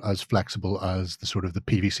 It's not as flexible as the sort of the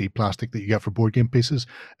PVC plastic that you get for board game pieces.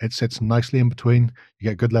 It sits nicely in between. You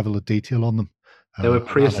get a good level of detail on them. They were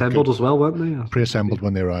pre-assembled as well, weren't they? Pre-assembled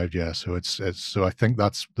when they arrived, yeah. So so I think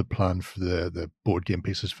that's the plan for the board game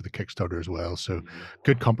pieces for the Kickstarter as well. So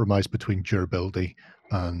good compromise between durability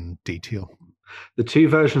and detail. The 2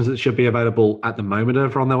 versions that should be available at the moment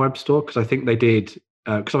over on their web store, because I think they did.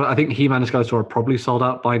 Because I think He-Man and Skeletor are probably sold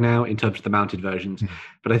out by now in terms of the mounted versions.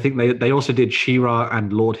 But I think they also did She-Ra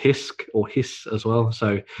and Lord Hisk or Hiss as well.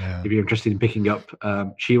 So if you're interested in picking up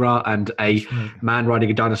She-Ra and a man riding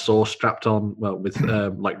a dinosaur strapped on, well, with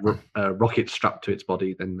rockets strapped to its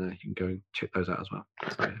body, then you can go and check those out as well.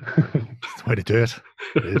 So, it's the way to do it.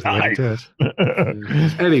 It is the way to do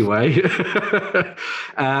it. Anyway,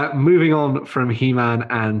 moving on from He-Man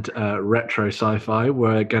and retro sci-fi,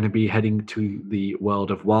 we're going to be heading to the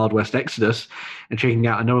world of Wild West Exodus and checking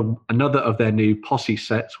out another of their new Posse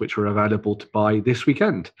sets, which are available to buy this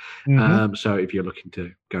weekend. So if you're looking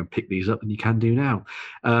to go and pick these up, and you can do now.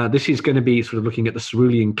 This is going to be sort of looking at the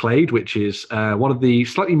Cerulean Clade, which is one of the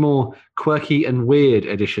slightly more quirky and weird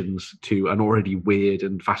additions to an already weird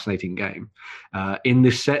and fascinating game. In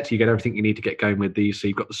this set, you get everything you need to get going with these. So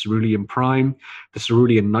you've got the Cerulean Prime, the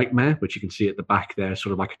Cerulean Nightmare, which you can see at the back there,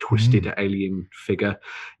 sort of like a twisted alien figure.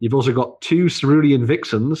 You've also got 2 Cerulean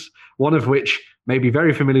Vixens, one of which may be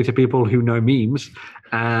very familiar to people who know memes.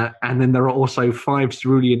 And then there are also 5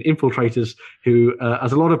 Cerulean Infiltrators who,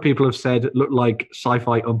 as a lot of people have said, look like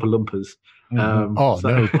sci-fi Oompa Loompas. No,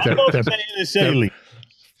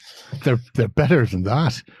 they're better than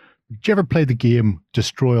that. Did you ever play the game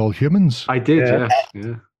Destroy All Humans? I did,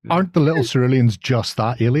 yeah. Aren't the little Ceruleans just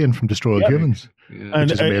that alien from Destroy All Humans? Yeah.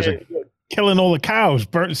 Which is amazing. Killing all the cows,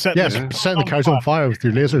 setting the cows on fire with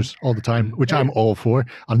your lasers all the time, which I'm all for.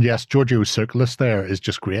 And yes, Giorgio Circulus there is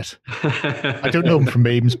just great. I don't know him from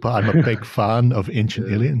memes, but I'm a big fan of ancient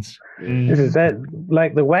aliens. This is it.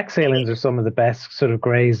 Like the Wex aliens are some of the best sort of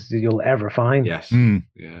greys you'll ever find. Yes.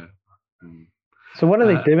 Yeah. So what are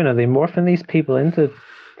they doing? Are they morphing these people into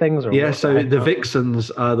things? Or so the Vixens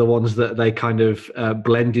are the ones that they kind of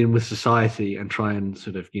blend in with society and try and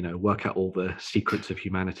sort of, work out all the secrets of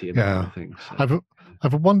humanity and that kind of thing. So, I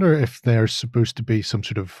wonder if they're supposed to be some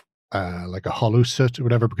sort of like a hollow suit or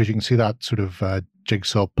whatever, because you can see that sort of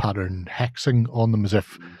jigsaw pattern hexing on them as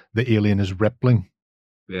if the alien is rippling.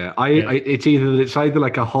 Yeah, it's either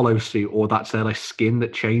like a hollow suit or that's their like skin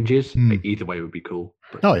that changes. Either way would be cool.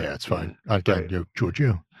 But, it's fine. Again,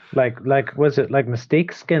 Giorgio. Like was it like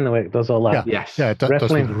Mystique's skin the way it does all that? Yeah. Yes. Yeah, it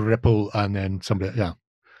does ripple and then somebody,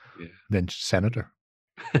 then Senator.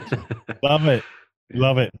 So. Love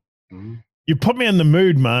it. You put me in the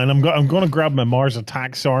mood, man. I'm going to grab my Mars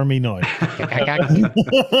Attacks army now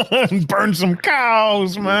and burn some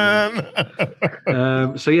cows, man.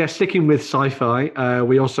 Sticking with sci-fi,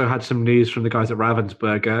 we also had some news from the guys at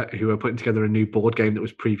Ravensburger who are putting together a new board game that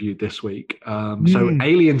was previewed this week. So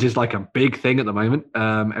Aliens is like a big thing at the moment.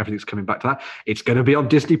 Everything's coming back to that. It's going to be on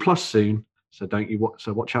Disney Plus soon. So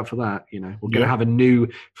watch out for that. We're going to have a new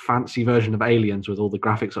fancy version of Aliens with all the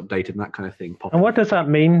graphics updated and that kind of thing. And what does that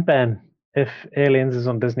mean, Ben? If Aliens is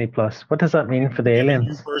on Disney Plus, what does that mean for the aliens?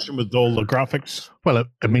 New version with all the graphics. Well,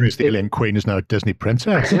 it means the alien queen is now a Disney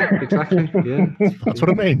princess. Yeah, exactly. Yeah, that's what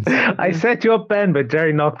it means. I set you up, Ben, but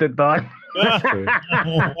Jerry knocked it down.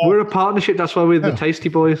 We're a partnership. That's why we're the Tasty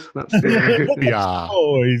Boys. That's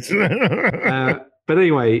boys. But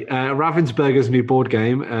anyway, Ravensburger's new board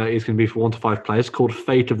game is going to be for 1 to 5 players, called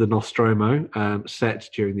Fate of the Nostromo, set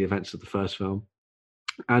during the events of the first film.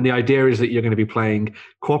 And the idea is that you're going to be playing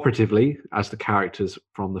cooperatively as the characters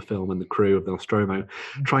from the film and the crew of the Nostromo,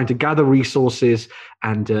 trying to gather resources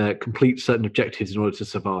and complete certain objectives in order to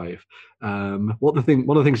survive. One of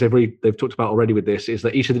the things they've talked about already with this is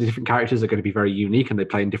that each of the different characters are going to be very unique and they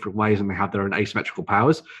play in different ways and they have their own asymmetrical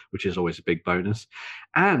powers, which is always a big bonus.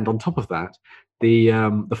 And on top of that,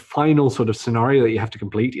 the final sort of scenario that you have to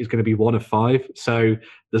complete is going to be 1 of 5. So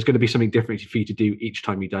there's going to be something different for you to do each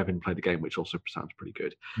time you dive in and play the game, which also sounds pretty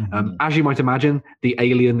good. As you might imagine, the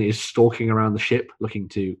alien is stalking around the ship looking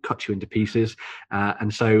to cut you into pieces.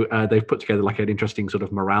 And so they've put together like an interesting sort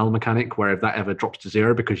of morale mechanic where if that ever drops to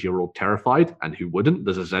 0 because you're all terrified, and who wouldn't,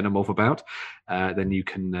 there's a xenomorph about, then you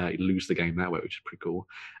can lose the game that way, which is pretty cool.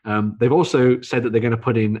 They've also said that they're going to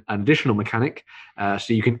put in an additional mechanic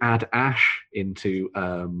so you can add Ash into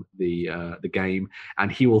the game,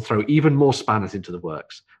 and he will throw even more spanners into the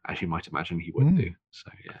works, as you might imagine he would do.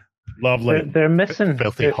 So yeah, lovely. They're missing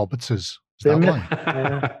filthy hobbitses.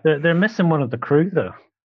 They're missing one of the crew though.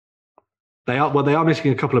 They are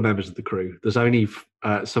missing a couple of members of the crew. There's only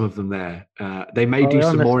some of them there. They may do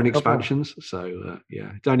some more in expansions. So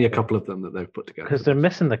it's only a couple of them that they've put together. Because they're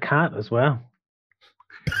missing the cat as well.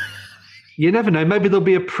 You never know. Maybe there'll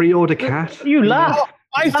be a pre-order cat. You laugh.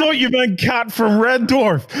 I thought you meant Cat from Red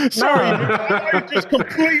Dwarf. Sorry, I'm just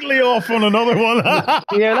completely off on another one.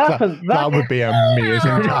 That would be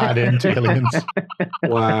amazing to add into Aliens.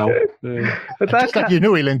 Wow. Just like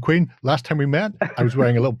Alien Queen, last time we met, I was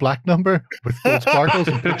wearing a little black number with gold sparkles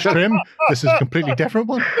and pitch trim. This is a completely different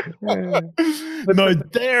one. Now,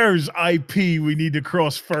 there's IP we need to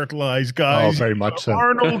cross-fertilize, guys. Oh, very much so.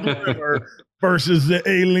 Arnold River versus the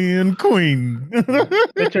Alien Queen.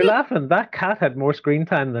 But you're laughing. That cat had more screen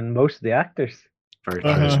time than most of the actors.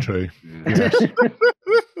 That is true. Yes.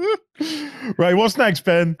 Right, what's next,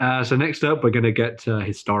 Ben? So next up, we're going to get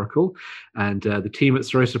historical. And the team at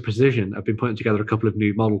Serosa Precision have been putting together a couple of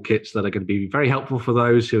new model kits that are going to be very helpful for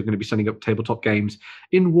those who are going to be setting up tabletop games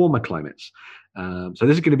in warmer climates. So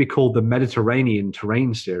this is going to be called the Mediterranean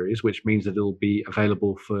Terrain Series, which means that it'll be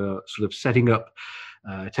available for sort of setting up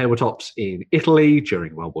tabletops in Italy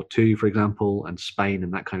during World War II, for example, and Spain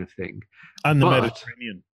and that kind of thing. And the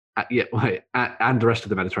Mediterranean. And the rest of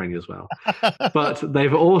the Mediterranean as well. But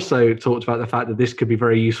they've also talked about the fact that this could be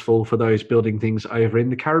very useful for those building things over in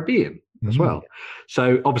the Caribbean as well.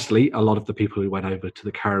 So obviously, a lot of the people who went over to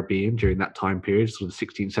the Caribbean during that time period, sort of the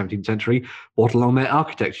 16th, 17th century, brought along their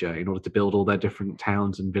architecture in order to build all their different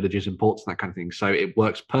towns and villages and ports and that kind of thing. So it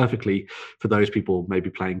works perfectly for those people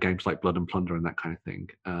maybe playing games like Blood and Plunder and that kind of thing.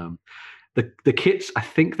 The kits, I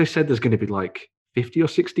think they said there's going to be like 50 or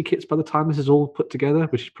 60 kits by the time this is all put together,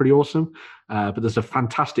 which is pretty awesome. But there's a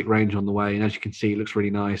fantastic range on the way. And as you can see, it looks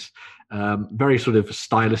really nice. Very sort of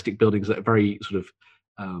stylistic buildings that are very sort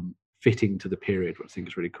of fitting to the period, which I think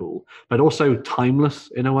is really cool. But also timeless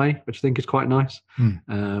in a way, which I think is quite nice.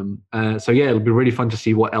 So yeah, it'll be really fun to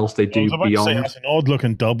see what else they do beyond. That's an odd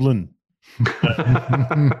looking Dublin.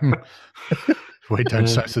 Way down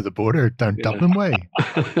south of the border, down Dublin way.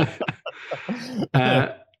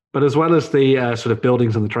 But as well as the sort of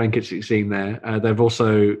buildings and the train kits that you've seen there, they've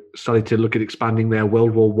also started to look at expanding their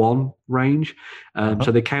World War I range.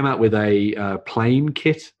 So they came out with a plane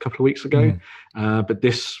kit a couple of weeks ago. But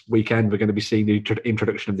this weekend, we're going to be seeing the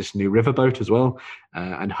introduction of this new riverboat as well.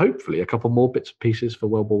 And hopefully a couple more bits and pieces for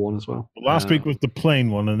World War I as well. Last week was the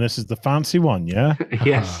plain one, and this is the fancy one, yeah?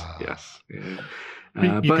 Yes. Yeah.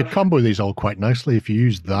 You could combo these all quite nicely. If you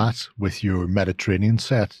use that with your Mediterranean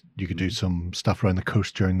set, you could do some stuff around the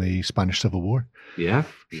coast during the Spanish Civil War. Yeah.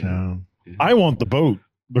 So I want the boat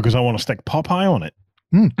because I want to stick Popeye on it.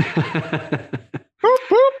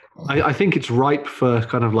 I think it's ripe for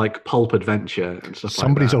kind of like pulp adventure and stuff.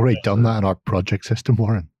 Somebody's already done that in our project system,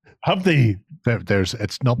 Warren. Have they?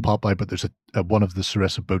 It's not Popeye, but there's a one of the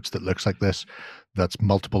Sarissa boats that looks like this. That's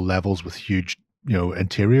multiple levels with huge,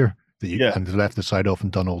 interior. That you and left the side off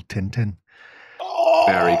and done old Tintin. Oh,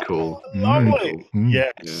 very cool. Lovely.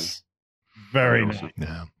 Yes. Very nice.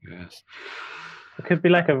 Yeah. Yes. It could be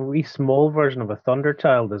like a wee small version of a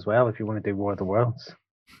Thunderchild as well if you want to do War of the Worlds.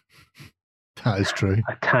 That is true.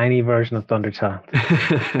 A tiny version of Thunderchild.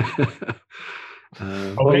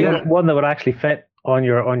 One that would actually fit on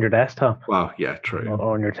your desktop. Wow, yeah, true.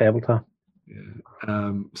 Or on your tabletop. Yeah.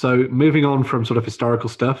 So moving on from sort of historical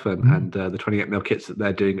stuff and the 28mm kits that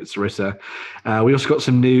they're doing at Sarissa, we also got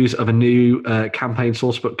some news of a new campaign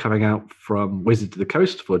sourcebook coming out from Wizards of the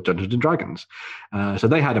Coast for Dungeons & Dragons. So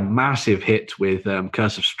they had a massive hit with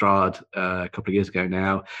Curse of Strahd a couple of years ago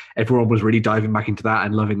now. Everyone was really diving back into that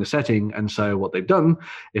and loving the setting. And so what they've done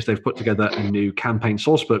is they've put together a new campaign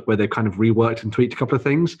sourcebook where they've kind of reworked and tweaked a couple of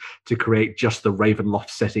things to create just the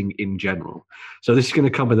Ravenloft setting in general. So this is going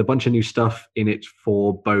to come with a bunch of new stuff in it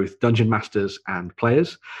for both Dungeon Masters and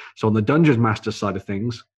players. So on the Dungeon Master side of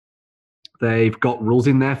things, they've got rules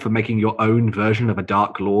in there for making your own version of a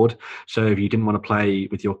Dark Lord. So if you didn't want to play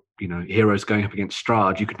with your heroes going up against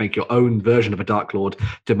Strahd, you could make your own version of a Dark Lord,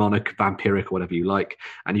 demonic, vampiric, or whatever you like.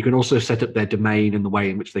 And you can also set up their domain and the way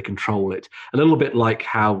in which they control it. A little bit like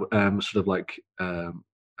how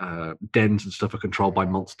dens and stuff are controlled by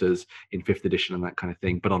monsters in 5th edition and that kind of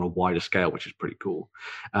thing, but on a wider scale, which is pretty cool.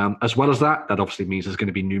 As well as that obviously means there's going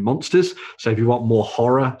to be new monsters. So if you want more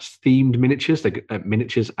horror-themed miniatures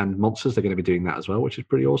and monsters, they're going to be doing that as well, which is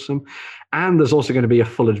pretty awesome. And there's also going to be a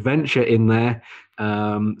full adventure in there.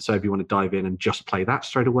 So if you want to dive in and just play that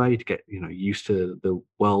straight away to get used to the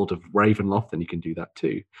world of Ravenloft, then you can do that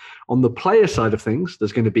too. On the player side of things,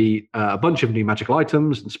 there's going to be a bunch of new magical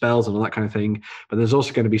items and spells and all that kind of thing, but there's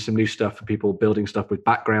also going to be some new stuff for people building stuff with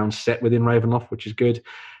backgrounds set within Ravenloft, which is good,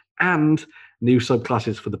 and new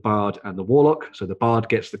subclasses for the Bard and the Warlock. So the Bard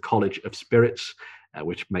gets the College of Spirits,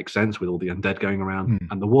 which makes sense with all the undead going around.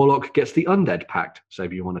 And the Warlock gets the Undead Pact. So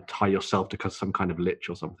if you want to tie yourself to some kind of lich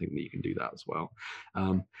or something, you can do that as well.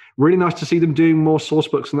 Really nice to see them doing more source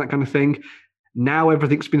books and that kind of thing. Now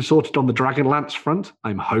everything's been sorted on the Dragonlance front.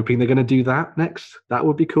 I'm hoping they're going to do that next. That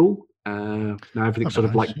would be cool. Now everything's sort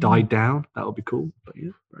of like died down. That would be cool. But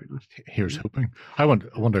yeah, very nice. Here's hoping. I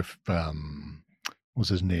wonder if what was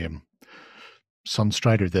his name?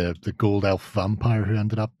 Sunstrider, the gold elf vampire who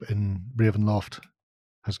ended up in Ravenloft,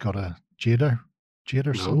 has got a Jader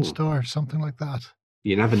Sunstar, something like that.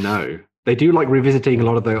 You never know. They do like revisiting a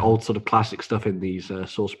lot of the old sort of classic stuff in these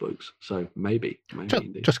source books. So maybe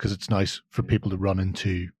just because it's nice for people to run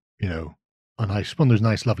into, a nice one. There's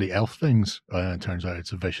nice, lovely elf things. And it turns out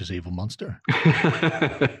it's a vicious, evil monster.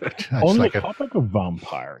 On the topic of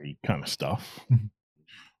vampire kind of stuff,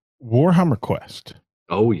 Warhammer Quest.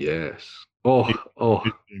 Oh yes. Oh.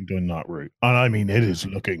 Doing that route, and I mean it is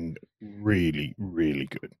looking really, really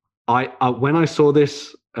good. I when I saw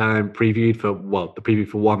this previewed for the preview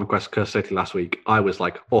for Warhammer Quest Cursed City last week, I was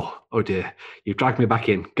like, oh dear, you've dragged me back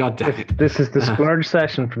in. God damn it! This is the splurge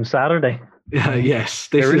session from Saturday. Yes,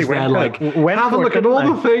 this really is their like. Have a look at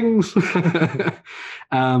all the things.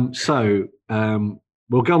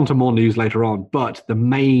 We'll go on to more news later on, but the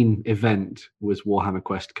main event was Warhammer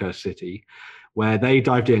Quest Cursed City, where they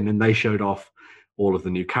dived in and they showed off all of the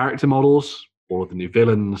new character models, all of the new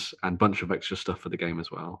villains, and a bunch of extra stuff for the game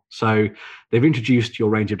as well. So they've introduced your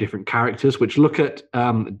range of different characters, which look at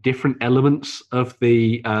different elements of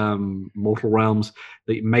the Mortal Realms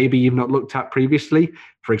that maybe you've not looked at previously.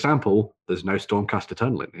 For example, there's no Stormcast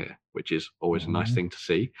Eternal in here, which is always a nice thing to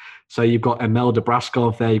see. So you've got Imelda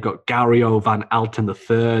Braskov there, you've got Gario Van Alten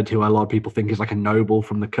III, who a lot of people think is like a noble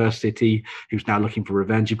from the Cursed City, who's now looking for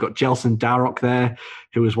revenge. You've got Jelson Darroch there,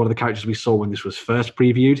 who was one of the characters we saw when this was first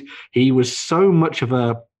previewed. He was so much of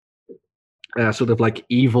a sort of like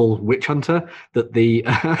evil witch hunter that the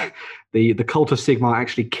Cult of Sigmar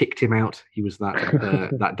actually kicked him out. He was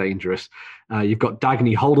that dangerous. You've got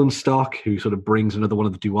Dagny Holdenstock, who sort of brings another one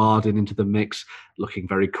of the Duardin into the mix, looking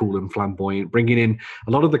very cool and flamboyant, bringing in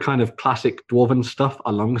a lot of the kind of classic Dwarven stuff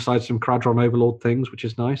alongside some Kradron Overlord things, which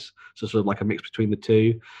is nice. So sort of like a mix between the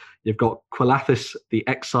two. You've got Quelathis the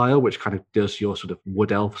Exile, which kind of does your sort of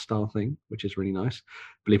wood elf style thing, which is really nice.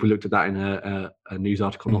 I believe we looked at that in a news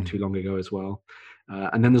article not too long ago as well.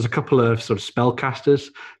 And then there's a couple of sort of spellcasters.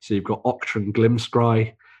 So you've got Octron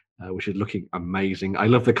Glimscry, which is looking amazing. I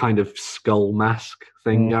love the kind of skull mask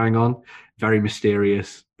thing going on. Very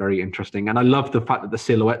mysterious, very interesting. And I love the fact that the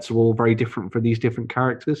silhouettes are all very different for these different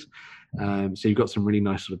characters. So you've got some really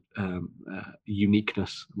nice sort of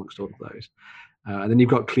uniqueness amongst all of those. And then you've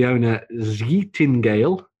got Cleona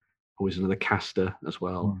Zietingale, who is another caster as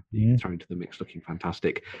well, thrown into the mix, looking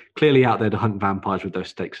fantastic. Clearly out there to hunt vampires with those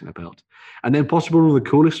stakes in a belt. And then possibly one of the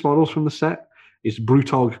coolest models from the set is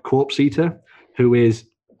Brutog Corpse Eater, who is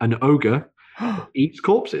an ogre that eats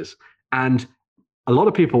corpses. And a lot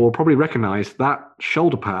of people will probably recognize that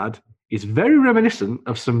shoulder pad is very reminiscent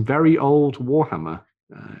of some very old Warhammer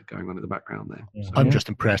going on in the background there. So, I'm just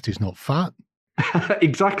impressed he's not fat.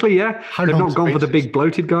 Exactly, yeah. They've not gone for the big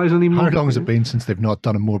bloated guys anymore. How long has it been since they've not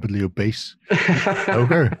done a morbidly obese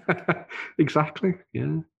ogre? Exactly,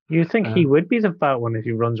 yeah. You think he would be the fat one if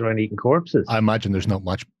he runs around eating corpses? I imagine there's not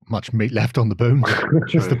much meat left on the bones.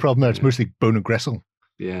 That's the problem there. It's mostly bone and gristle.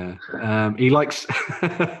 Yeah. He likes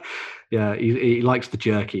he likes the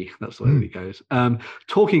jerky. That's the way he goes.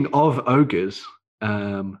 Talking of ogres,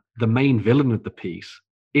 the main villain of the piece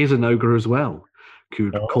is an ogre as well,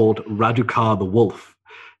 called Radukar the Wolf,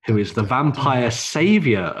 who is the vampire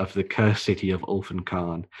savior of the cursed city of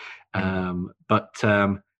Ulfenkarn. But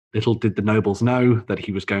little did the nobles know that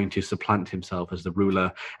he was going to supplant himself as the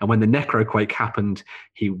ruler. And when the Necroquake happened,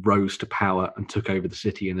 he rose to power and took over the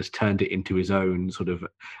city and has turned it into his own sort of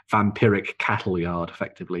vampiric cattle yard,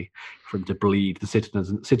 effectively, for him to bleed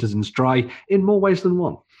the citizens dry in more ways than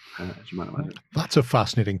one, as you might imagine. That's a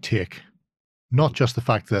fascinating take. Not just the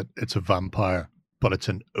fact that it's a vampire, but it's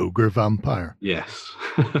an ogre vampire. Yes.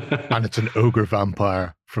 And it's an ogre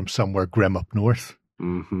vampire from somewhere grim up north.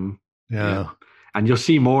 Mm-hmm. Yeah. And you'll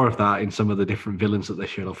see more of that in some of the different villains that they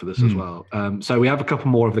showed off for this as well. So we have a couple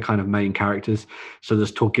more of the kind of main characters. So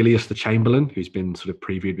there's Torgilius the Chamberlain, who's been sort of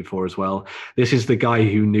previewed before as well. This is the guy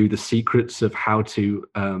who knew the secrets of how to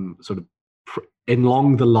sort of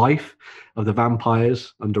enlong the life of the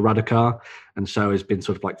vampires under Radukar, and so has been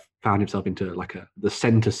sort of like found himself into like the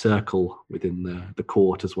center circle within the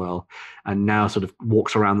court as well, and now sort of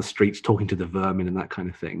walks around the streets talking to the vermin and that kind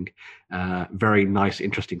of thing. Very nice,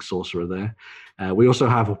 interesting sorcerer there. We also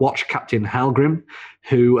have Watch Captain Halgrim,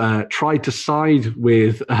 who tried to side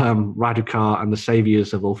with Radukar and the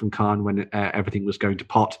saviors of Ulfenkarn when everything was going to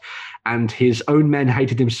pot, and his own men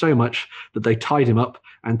hated him so much that they tied him up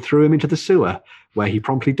and threw him into the sewer, where he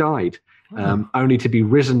promptly died, only to be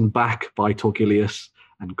risen back by Torgilius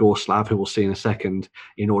and Gorslav, who we'll see in a second,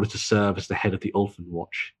 in order to serve as the head of the Ulfen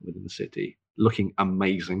Watch within the city. Looking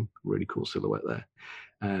amazing. Really cool silhouette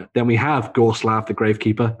there. Then we have Gorslav, the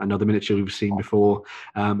Gravekeeper, another miniature we've seen before,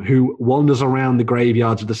 who wanders around the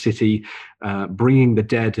graveyards of the city, bringing the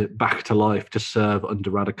dead back to life to serve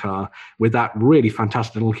under Radukar, with that really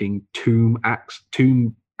fantastic-looking tomb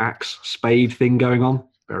axe spade thing going on.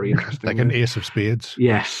 Very interesting. Like an ace of spades.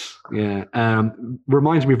 Yes, yeah.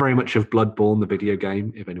 Reminds me very much of Bloodborne, the video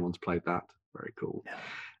game, if anyone's played that. Very cool.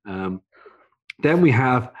 Then we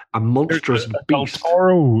have a monstrous beast. Del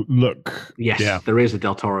Toro look. Yes, there is a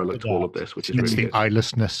Del Toro look to all of this, which is it's really the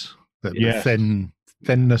eyelessness, the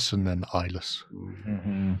thinness and then eyeless.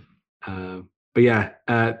 Mm-hmm. But yeah,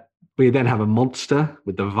 We then have a monster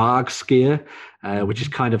with the Varg Skier, which is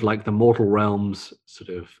kind of like the Mortal Realms sort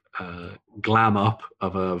of glam up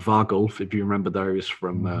of a Vargulf, if you remember those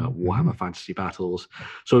from Warhammer Fantasy Battles.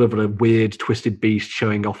 Sort of a weird, twisted beast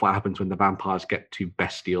showing off what happens when the vampires get too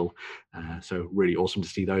bestial. So really awesome to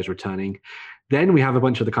see those returning. Then we have a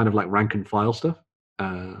bunch of the kind of like rank and file stuff.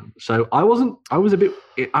 So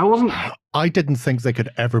I didn't think they could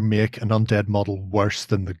ever make an undead model worse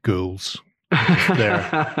than the ghouls.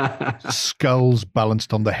 Their skulls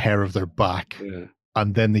balanced on the hair of their back,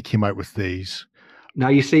 and then they came out with these. Now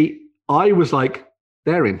you see, I was like,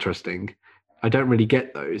 they're interesting. I don't really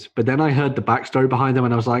get those, but then I heard the backstory behind them,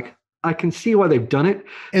 and I was like, I can see why they've done it.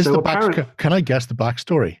 Can I guess the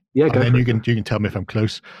backstory? Yeah, and then you can tell me if I'm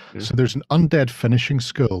close. Yeah. So there's an undead finishing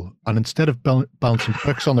school, and instead of bouncing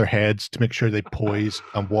books on their heads to make sure they poise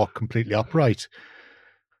and walk completely upright,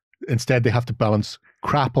 instead they have to balance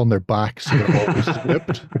crap on their back so they're always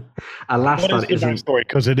flipped. Alas, what that is the backstory?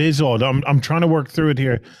 Because it is odd. I'm trying to work through it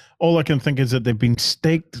here. All I can think is that they've been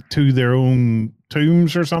staked to their own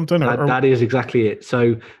tombs or something. That is exactly it.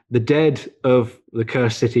 So the dead of the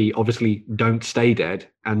Cursed City obviously don't stay dead,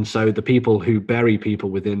 and so the people who bury people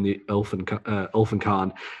within the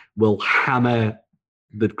Ulfenkarn will hammer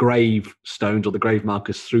the grave stones or the grave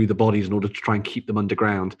markers through the bodies in order to try and keep them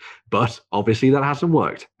underground. But obviously that hasn't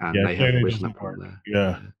worked, and they have risen up from there.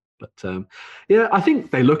 Yeah. But I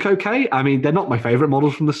think they look okay. I mean, they're not my favorite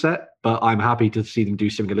models from the set, but I'm happy to see them do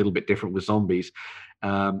something a little bit different with zombies.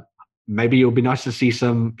 Maybe it would be nice to see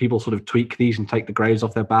some people sort of tweak these and take the graves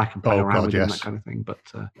off their back and play around with them, that kind of thing. But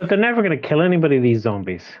they're never going to kill anybody, these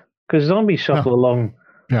zombies, because zombies shuffle along.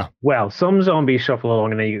 Yeah. Well, some zombies shuffle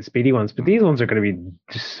along and then you get speedy ones, but these ones are going to be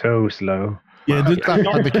just so slow. Yeah, they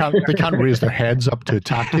can't raise their heads up to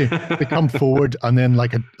attack you. They come forward and then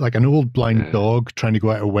like an old blind dog trying to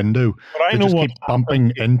go out a window. But I know just keep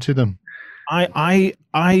bumping into them.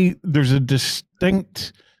 There's a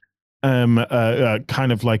distinct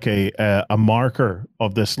kind of like a marker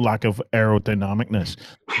of this lack of aerodynamicness.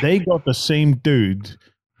 They got the same dude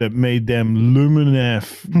that made them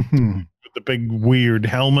Luminef with the big weird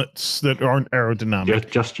helmets that aren't aerodynamic.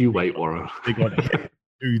 Just you wait, Warren. They got to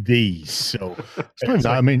do these. So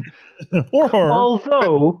I mean,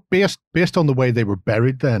 although based on the way they were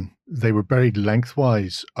buried, then they were buried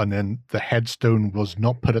lengthwise, and then the headstone was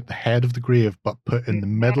not put at the head of the grave, but put in the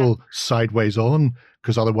middle, sideways on,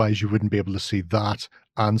 because otherwise you wouldn't be able to see that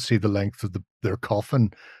and see the length of their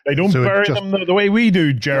coffin. They don't bury them the way we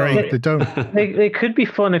do, Jerry. No, they don't. They could be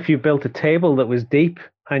fun if you built a table that was deep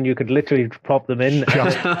and you could literally prop them in.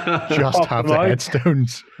 Just have the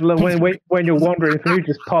headstones. When you're wandering through,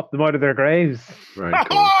 just pop them out of their graves. Right.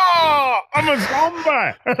 Cool. I'm a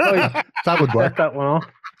zombie. That would work. That one off.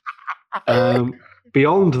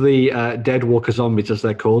 Beyond the Deadwalker zombies, as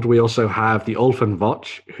they're called, we also have the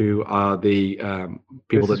Ulfenvoch, who are the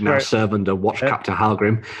people that now serve under Watch Captain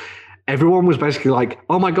Halgrim. Everyone was basically like,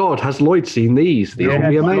 "Oh my God, has Lloyd seen these? These will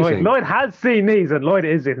be amazing." Lloyd has seen these, and Lloyd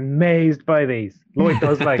is amazed by these. Lloyd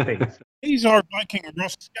does like these. These are Viking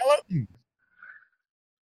rust skeletons.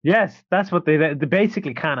 Yes, that's what they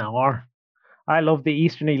basically kind of are. I love the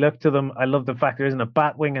easterny look to them. I love the fact there isn't a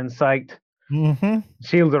bat wing in sight. Mm-hmm.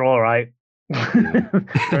 Shields are all right.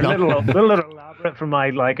 They're a little elaborate for my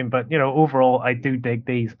liking, but overall, I do dig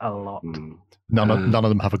these a lot. None of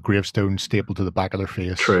them have a gravestone stapled to the back of their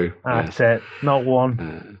face. True. That's it. Not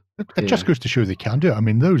one. It just goes to show they can do it. I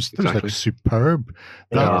mean, those look superb.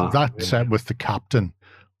 That set with the captain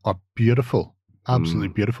are beautiful. Absolutely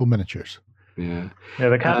beautiful miniatures. Yeah. Yeah,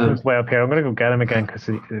 the captain's way up here. I'm going to go get him again because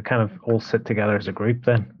they kind of all sit together as a group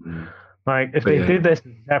then. Like, if they did this as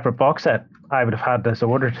a separate box set, I would have had this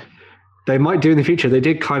ordered. They might do in the future. They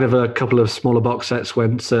did kind of a couple of smaller box sets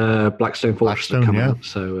when Blackstone Fortress had come out.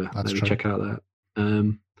 So maybe check out that.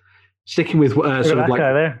 Sticking with sort of that like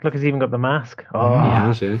guy there. Look, he's even got the mask. Oh, he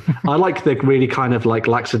has, yeah. I like the really kind of like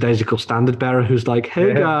lackadaisical standard bearer who's like,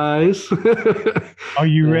 "Hey guys, are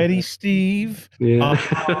you ready, Steve?" Yeah.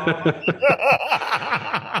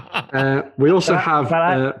 We also have.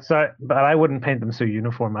 But I wouldn't paint them so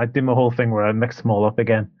uniform. I'd do my whole thing where I mix them all up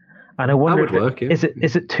again. And I wonder, that would work, is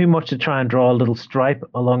it too much to try and draw a little stripe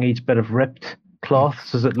along each bit of ripped cloth?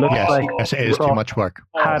 So it looks like yes, it is too much work.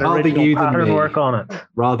 Rather you than me. Work on it.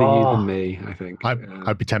 Rather you than me, I think.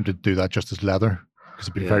 I'd be tempted to do that just as leather, because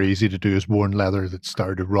it'd be very easy to do as worn leather that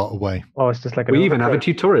started to rot away. Oh, it's just like we even have a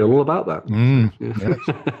tutorial all about that.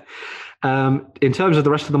 In terms of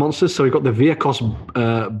the rest of the monsters, so we've got the Viakos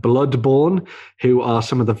Bloodborne, who are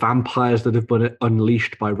some of the vampires that have been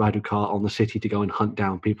unleashed by Radukar on the city to go and hunt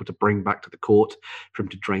down people to bring back to the court for him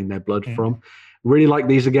to drain their blood from. Really like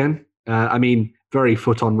these again. I mean, very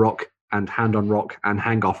foot on rock and Hand on Rock and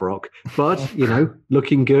Hang Off Rock. But,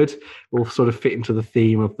 looking good will sort of fit into the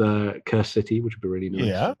theme of the Cursed City, which would be really nice.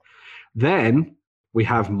 Yeah. Then we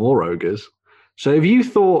have more ogres. So if you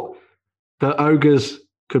thought that ogres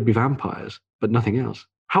could be vampires, but nothing else,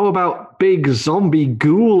 how about big zombie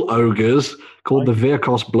ghoul ogres called the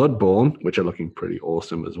Virkos Bloodborne, which are looking pretty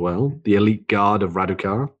awesome as well. The elite guard of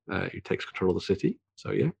Radukar, who takes control of the city.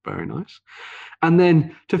 So yeah, very nice. And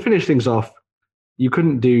then to finish things off, you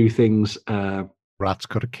couldn't do things... Rat's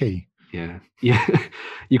got a key. Yeah.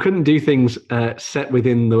 You couldn't do things set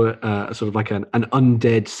within the sort of like an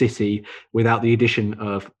undead city without the addition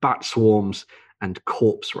of bat swarms and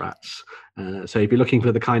corpse rats. So if you're looking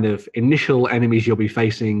for the kind of initial enemies you'll be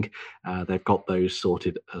facing, they've got those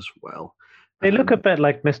sorted as well. They look a bit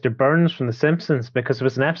like Mr. Burns from The Simpsons, because there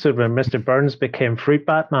was an episode where Mr. Burns became Fruit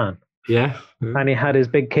Batman. Yeah. And he had his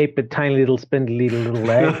big cape with tiny little spindly little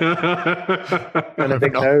legs. And a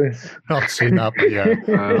big nose. Not seen that, but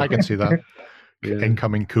yeah, I can see that. Yeah.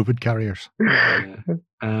 Incoming COVID carriers.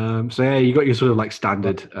 So yeah, you got your sort of like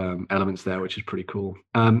standard elements there, which is pretty cool.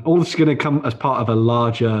 All this is going to come as part of a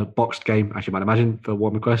larger boxed game, as you might imagine, for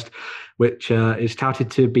Warhammer Quest, which is touted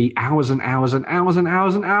to be hours and hours and hours and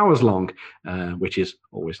hours and hours long, which is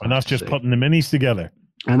always nice. And that's just putting the minis together.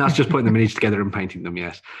 And that's just putting the minis together and painting them,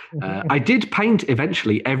 yes. I did paint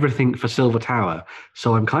eventually everything for Silver Tower,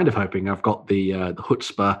 so I'm kind of hoping I've got the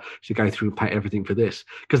chutzpah to go through and paint everything for this.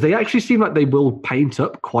 Because they actually seem like they will paint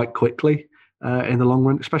up quite quickly in the long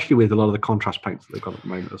run, especially with a lot of the contrast paints that they've got at the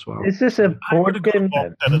moment as well. Is this a board game?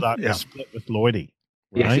 Split with Lloydie.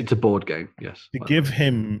 Right? Yes, it's a board game, yes. To give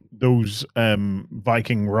him those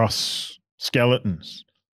Viking Russ skeletons.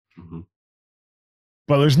 Mm-hmm.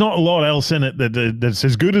 But there's not a lot else in it that's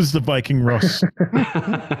as good as the Viking Russ. So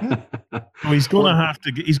he's gonna have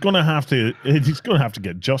to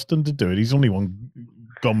get Justin to do it. He's only one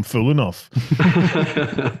gum full enough.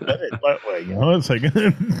 That way, it's like.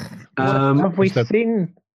 Have we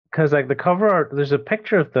seen? Because like the cover art, there's a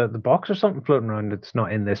picture of the box or something floating around. It's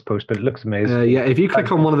not in this post, but it looks amazing. Yeah, if you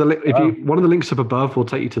click on one of the one of the links up above, will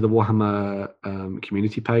take you to the Warhammer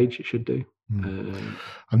community page. It should do.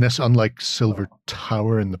 And this, unlike Silver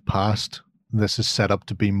Tower in the past, this is set up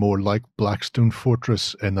to be more like Blackstone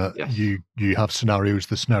Fortress in that you have scenarios.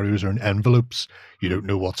 The scenarios are in envelopes. You don't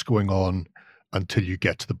know what's going on until you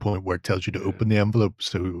get to the point where it tells you to open the envelope.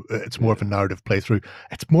 So it's more of a narrative playthrough.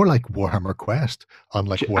 It's more like Warhammer Quest,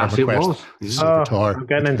 unlike Warhammer Quest. Silver Tower. I'm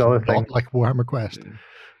getting into other things. Not like Warhammer Quest.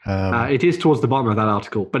 It is towards the bottom of that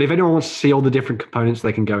article, but if anyone wants to see all the different components,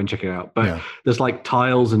 they can go and check it out. But there's like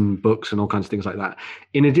tiles and books and all kinds of things like that.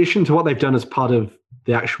 In addition to what they've done as part of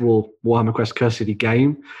the actual Warhammer Quest Cursed City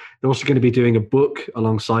game, they're also going to be doing a book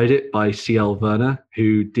alongside it by C.L. Werner,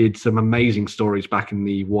 who did some amazing stories back in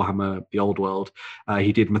the Warhammer, the old world.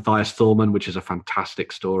 He did Matthias Thorman, which is a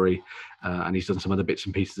fantastic story, and he's done some other bits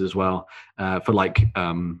and pieces as well for like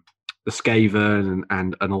the Skaven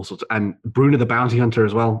and all sorts, and Bruno the Bounty Hunter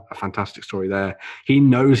as well. A fantastic story there. He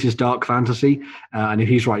knows his dark fantasy, and if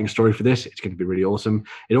he's writing a story for this, it's going to be really awesome.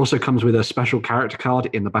 It also comes with a special character card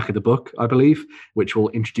in the back of the book, I believe, which will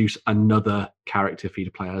introduce another character for you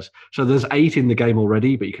to play as. So there's 8 in the game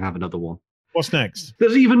already, but you can have another one. What's next?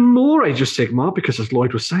 There's even more Age of Sigmar, because as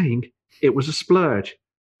Lloyd was saying, it was a splurge.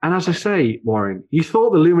 And as I say, Warren, you thought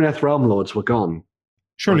the Lumineth Realm Lords were gone.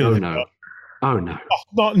 Surely oh, no. Oh, no.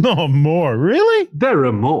 Oh, not more. Really? There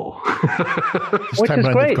are more. This time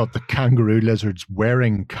around, they've got the kangaroo lizards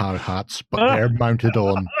wearing cow hats, but they're mounted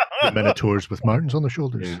on the minotaurs with mountains on their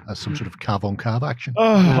shoulders as some sort of cav-on-cav action.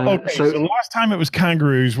 Okay, so last time it was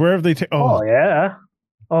kangaroos. Where have they taken?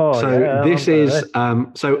 This is...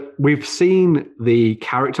 so we've seen the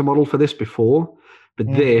character model for this before, but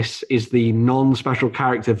this is the non-special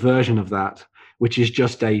character version of that, which is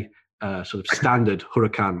just a sort of standard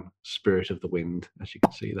Huracan Spirit of the Wind, as you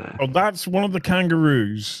can see there. Oh, that's one of the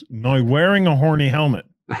kangaroos now wearing a horny helmet.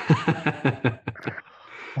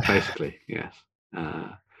 Basically, yes.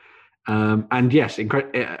 And yes,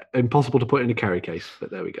 impossible to put in a carry case,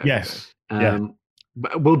 but there we go. Yes.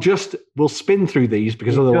 But we'll spin through these,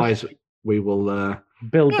 because otherwise we will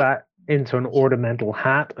build that into an ornamental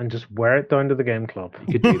hat and just wear it down to the game club.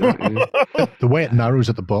 You could do that. The way it narrows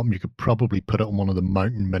at the bottom, you could probably put it on one of the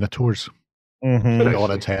mountain minotaurs. Mm-hmm.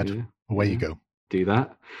 On its head. Yeah. Away you go. Do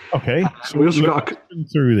that. Okay. So we also got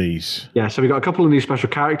through these. Yeah, so we got a couple of new special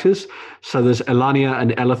characters. So there's Elania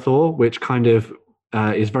and Elithor, which kind of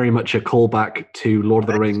is very much a callback to Lord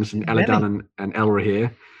of the Rings and Elladan and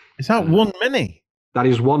Elrohir. Is that one mini? That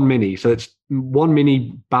is one mini. So it's one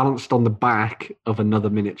mini balanced on the back of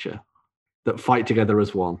another miniature that fight together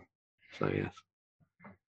as one. So yes.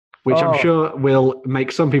 which I'm sure will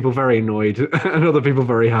make some people very annoyed and other people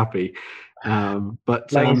very happy.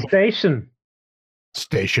 But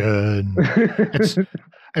Station.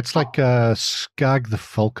 It's like Skag the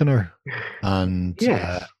Falconer, and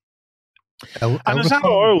yes. And is that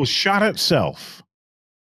oil shot itself?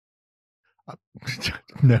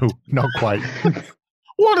 No, not quite.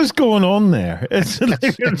 What is going on there? It's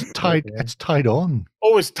tied. It's tied on.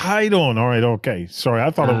 Oh, it's tied on. All right. Okay. Sorry, I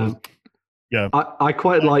thought it was. Yeah. I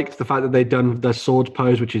quite liked the fact that they'd done the sword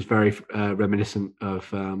pose, which is very reminiscent of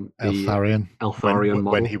the Eltharion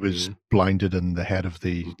model. When he was blinded in the head of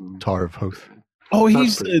the Tower of Hoth. Oh,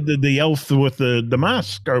 he's the elf with the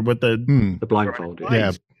mask or with the blindfold.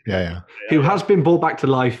 Yeah. Who has been brought back to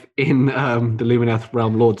life in the Lumineth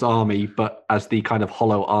Realm Lord's army, but as the kind of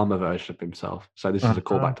hollow armor version of himself. So this is a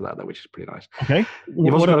callback to that, which is pretty nice. Okay.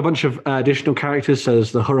 You've also got a bunch of additional characters. So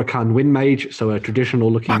there's the Huracan Wind Mage, so a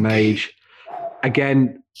traditional looking mage.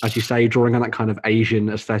 Again, as you say, drawing on that kind of Asian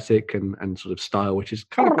aesthetic and sort of style, which is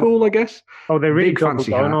kind of cool, I guess. Oh, they really doubled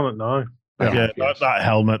down on it now. Yeah, that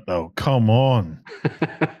helmet though. Come on.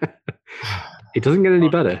 It doesn't get any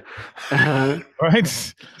better.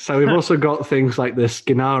 Right. So we've also got things like the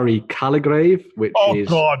Skinari Caligrave, which is...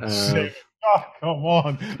 Oh, God's sake. Oh, come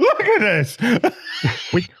on. Look at this.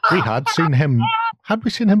 we had seen him. Had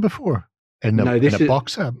we seen him before? In a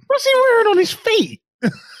box set? What's he wearing on his feet?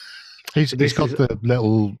 He's got the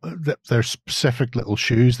little... Their specific little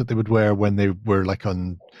shoes that they would wear when they were like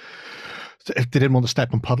on... If they didn't want to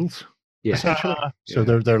step on puddles. Yeah. Essentially. So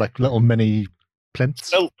they're like little mini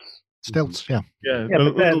plinths. Stilts, yeah.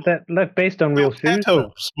 But they're based on real shoes.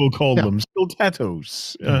 Tettos, we'll call them. Still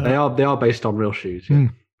tettos. They are based on real shoes.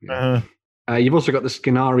 Yeah. You've also got the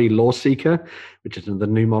Skinari Lawseeker, which is the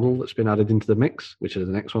new model that's been added into the mix, which is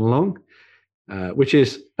the next one along, which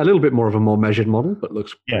is a little bit more of a more measured model, but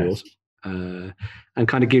looks cool. And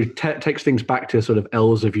kind of takes things back to sort of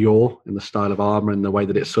Elves of Yore in the style of armor and the way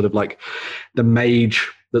that it's sort of like the mage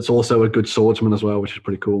that's also a good swordsman as well, which is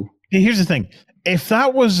pretty cool. Here's the thing. If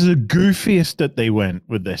that was the goofiest that they went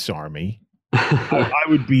with this army,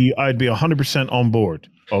 I'd be 100% on board.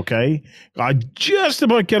 Okay, I just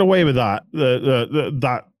about get away with that.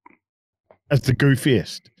 That as the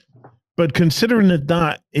goofiest, but considering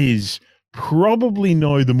that is probably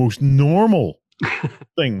now the most normal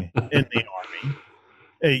thing in the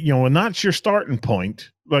army, and that's your starting point.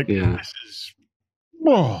 Like this is,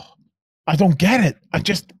 I don't get it.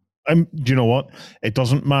 Do you know what? It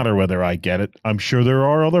doesn't matter whether I get it. I'm sure there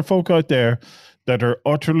are other folk out there that are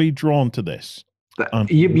utterly drawn to this.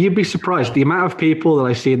 You'd be surprised the amount of people that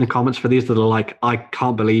I see in the comments for these that are like, I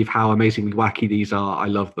can't believe how amazingly wacky these are. I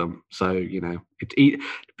love them. So,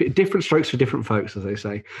 different strokes for different folks, as they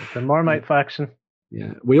say. The Marmite faction.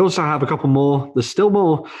 Yeah. We also have a couple more. There's still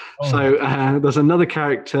more. So there's another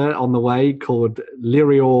character on the way called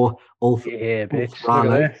Lyrior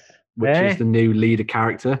Ulthrale, which is the new leader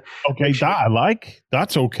character. Okay, that I like.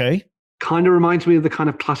 That's okay. Kind of reminds me of the kind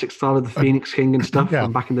of classic style of the Phoenix King and stuff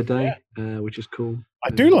from back in the day, which is cool.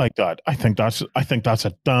 I do like that. I think that's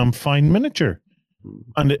a damn fine miniature,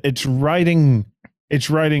 and it's riding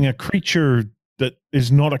a creature that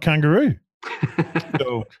is not a kangaroo.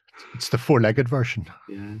 So it's the four-legged version.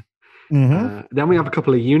 Yeah. Mm-hmm. Then we have a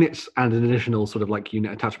couple of units and an additional sort of like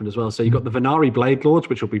unit attachment as well. So you've got the Venari Blade Lords,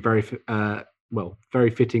 which will be very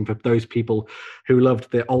fitting for those people who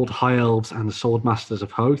loved the old High Elves and the Sword Masters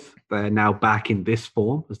of Hoth. They're now back in this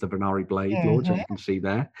form as the Venari Blade Lords, as you can see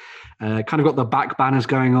there. Kind of got the back banners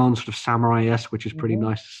going on, sort of samurai-esque, which is pretty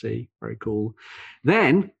nice to see. Very cool.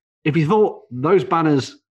 Then, if you thought those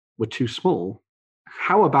banners were too small,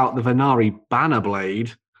 how about the Venari Banner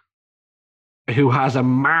Blade, who has a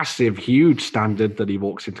massive, huge standard that he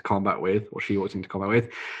walks into combat with, or she walks into combat with?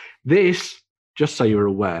 This, just so you're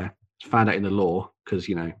aware, found out in the lore, because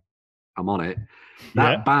I'm on it.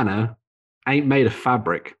 That banner ain't made of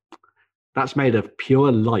fabric. That's made of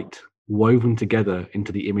pure light woven together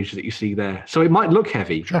into the image that you see there. So it might look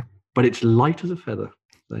heavy, but it's light as a feather.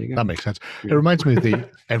 There you go. That makes sense. It reminds me of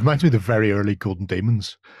the very early Golden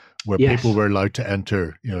Demons, where people were allowed to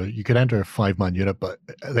enter. You could enter a 5-man unit, but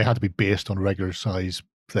they had to be based on a regular size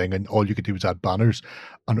thing, and all you could do was add banners.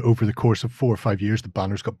 And over the course of 4 or 5 years, the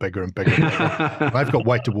banners got bigger and bigger. I've got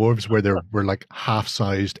White Dwarves where there were like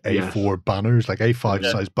half-sized A4 banners, like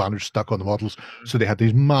A5-sized banners stuck on the models. So they had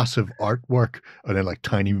these massive artwork and then like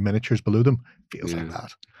tiny miniatures below them. Feels like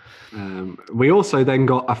that. We also then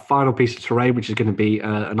got a final piece of terrain, which is going to be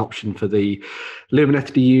an option for the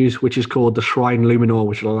Lumineth to use, which is called the Shrine Luminor,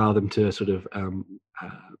 which will allow them to sort of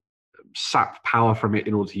sap power from it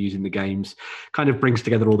in order to use in the games. Kind of brings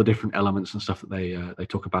together all the different elements and stuff that they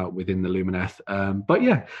talk about within the Lumineth. But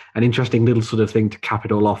yeah, an interesting little sort of thing to cap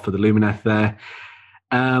it all off for the Lumineth there.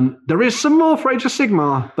 There is some more for Age of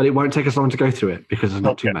Sigmar, but it won't take us long to go through it because there's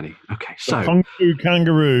not too many. Okay, so the Kung Fu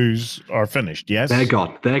Kangaroos are finished, yes? They're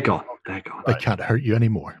gone. They can't hurt you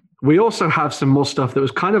anymore. We also have some more stuff that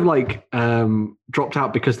was kind of like dropped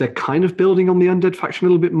out because they're kind of building on the Undead faction a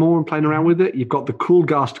little bit more and playing around with it. You've got the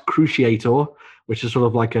Coolgast Cruciator, which is sort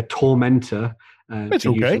of like a tormentor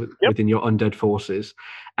within your Undead forces.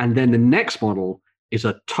 And then the next model is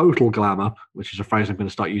a total glam up, which is a phrase I'm going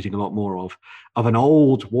to start using a lot more of an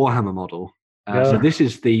old Warhammer model. So this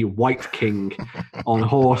is the White King on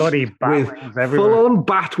horse with full-on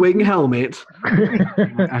Batwing helmet,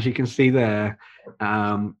 as you can see there.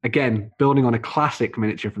 Again, building on a classic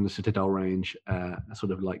miniature from the Citadel range,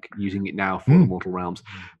 sort of like using it now for the Mortal Realms.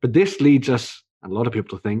 But this leads us, and a lot of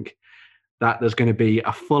people, to think that there's going to be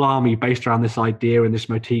a full army based around this idea and this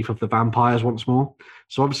motif of the vampires once more.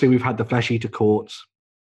 So obviously we've had the Flesh Eater Courts,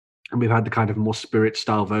 and we've had the kind of more spirit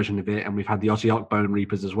style version of it, and we've had the Ossiarch Bone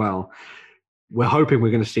Reapers as well. We're hoping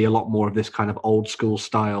we're going to see a lot more of this kind of old school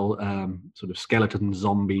style sort of skeletons,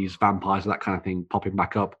 zombies, vampires, that kind of thing popping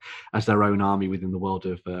back up as their own army within the world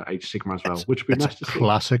of Age of Sigmar as well, which would be nice to see.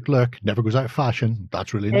 Classic look, never goes out of fashion.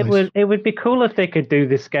 That's really nice. It would be cool if they could do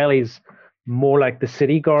the skellies more like the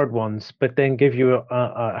City Guard ones, but then give you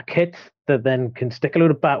a kit that then can stick a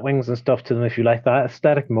load of bat wings and stuff to them if you like that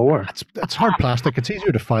aesthetic more. That's hard plastic. It's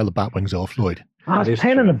easier to file the bat wings off, Lloyd. It's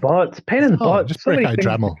pain in the butt. It's pain in the butt. Just break out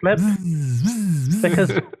Dremel. Because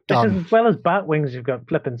as well as bat wings, you've got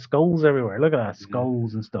flipping skulls everywhere. Look at that,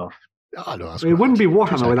 skulls and stuff. Oh, no, it wouldn't be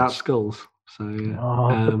Warhammer without skulls. So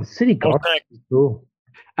the City Guard is cool.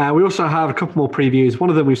 We also have a couple more previews. One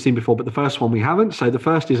of them we've seen before, but the first one we haven't. So the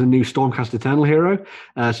first is a new Stormcast Eternal hero.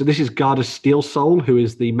 So this is Gardas Steel Soul, who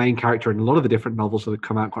is the main character in a lot of the different novels that have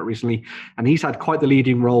come out quite recently. And he's had quite the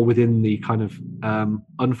leading role within the kind of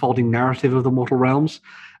unfolding narrative of the Mortal Realms.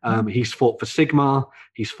 He's fought for Sigmar.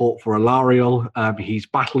 He's fought for Alariel. He's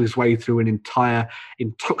battled his way through an entire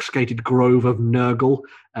intoxicated grove of Nurgle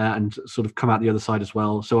and sort of come out the other side as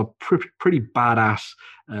well. So a pretty badass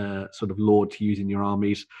sort of lord to use in your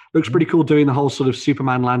armies. Looks pretty cool doing the whole sort of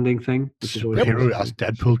Superman landing thing. Which is always as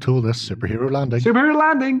Deadpool told us, superhero landing. Superhero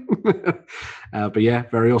landing. But yeah,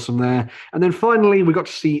 very awesome there. And then finally, we got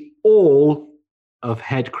to see all of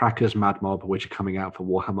Headcracker's Mad Mob, which are coming out for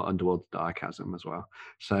Warhammer Underworld Diachasm as well.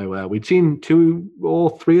 So we'd seen 2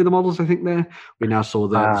 or 3 of the models, I think, there. We now saw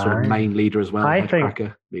the sort of main leader as well. I think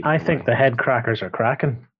the Headcrackers are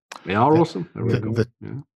cracking. They are awesome. Really cool.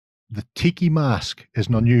 The Tiki mask is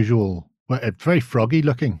an unusual, it's very froggy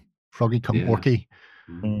looking, froggy come orky.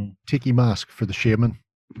 Tiki mask for the shaman.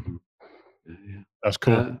 That's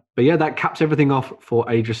cool. But yeah, that caps everything off for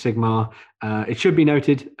Age of Sigmar. It should be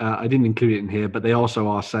noted, I didn't include it in here, but they also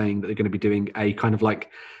are saying that they're going to be doing a kind of like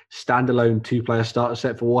standalone 2-player starter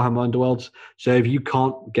set for Warhammer Underworlds. So if you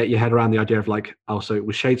can't get your head around the idea of like, so it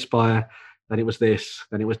was Shadespire, then it was this,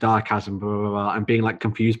 then it was Diachasm, blah, blah, blah, and being like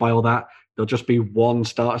confused by all that, there'll just be one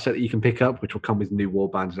starter set that you can pick up, which will come with new war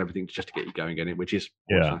bands and everything just to get you going in it, which is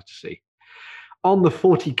nice to see. On the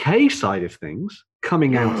 40k side of things,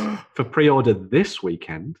 coming out for pre-order this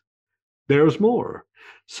weekend, there's more.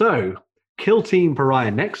 So, Kill Team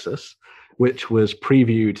Pariah Nexus, which was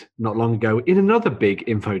previewed not long ago in another big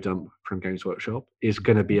info dump from Games Workshop, is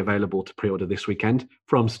going to be available to pre-order this weekend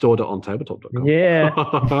from store.ontabletop.com. Yeah.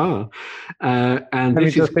 And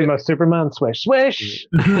this is my Superman swish. Swish!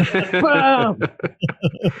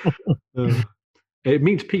 It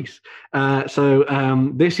means peace.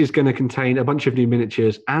 So this is going to contain a bunch of new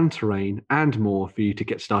miniatures and terrain and more for you to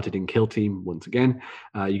get started in Kill Team once again.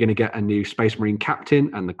 You're going to get a new Space Marine Captain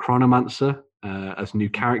and the Chronomancer as new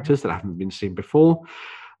characters that haven't been seen before.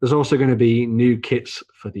 There's also going to be new kits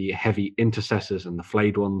for the heavy intercessors and the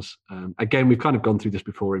flayed ones. Again, we've kind of gone through this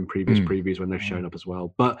before in previous previews when they've shown up as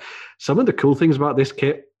well. But some of the cool things about this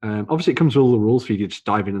kit, obviously it comes with all the rules for you to just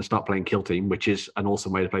dive in and start playing Kill Team, which is an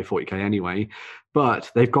awesome way to play 40k anyway.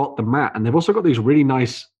 But they've got the mat, and they've also got these really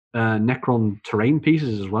nice Necron terrain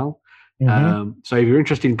pieces as well. So if you're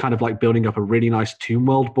interested in kind of like building up a really nice Tomb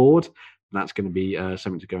World board, that's going to be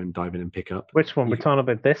something to go and dive in and pick up. Which one? We're talking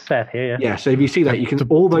about this set here. Yeah, so if you see that, you can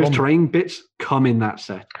all those terrain bits come in that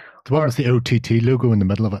set. The one with the OTT logo in the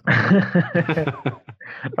middle of it.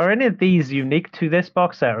 Are any of these unique to this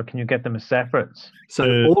box set, or can you get them as separates?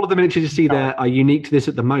 So all of the miniatures you see there are unique to this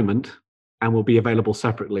at the moment and will be available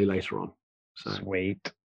separately later on. So, sweet.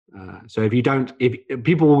 So if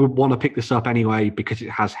people will want to pick this up anyway because it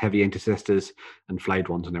has heavy intercessors and flayed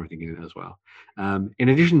ones and everything in it as well. In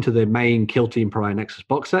addition to the main Kill Team Pariah Nexus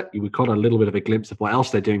box set, we got a little bit of a glimpse of what else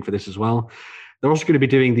they're doing for this as well. They're also going to be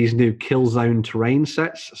doing these new kill zone terrain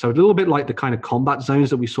sets. So a little bit like the kind of combat zones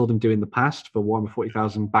that we saw them do in the past for Warhammer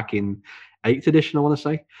 40,000 back in 8th edition, I want to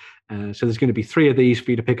say. So there's going to be 3 of these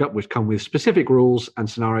for you to pick up, which come with specific rules and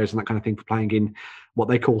scenarios and that kind of thing for playing in what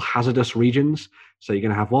they call hazardous regions. So you're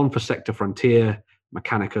going to have one for Sector Frontier,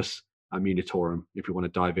 Mechanicus, and Munitorum if you want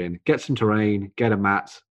to dive in, get some terrain, get a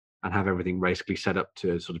mat, and have everything basically set up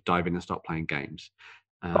to sort of dive in and start playing games.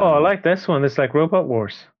 I like this one. It's like Robot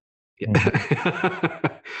Wars. Yeah.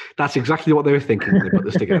 That's exactly what they were thinking when they put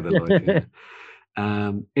this together.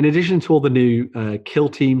 In addition to all the new Kill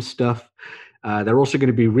Team stuff, they're also going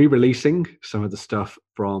to be re-releasing some of the stuff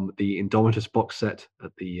from the Indomitus box set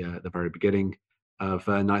at the very beginning of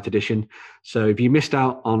 9th edition. So if you missed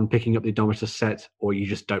out on picking up the Indomitus set, or you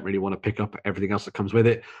just don't really want to pick up everything else that comes with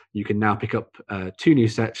it, you can now pick up 2 new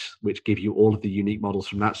sets which give you all of the unique models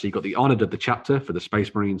from that. So you've got the Honored of the Chapter for the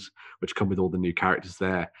Space Marines, which come with all the new characters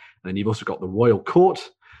there. And then you've also got the Royal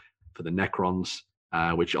Court for the Necrons,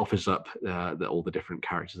 which offers up all the different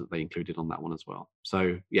characters that they included on that one as well.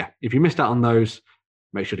 So yeah, if you missed out on those,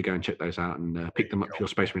 make sure to go and check those out and pick them up for your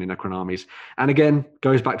Space Marine and Necron armies. And again,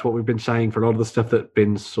 goes back to what we've been saying for a lot of the stuff that's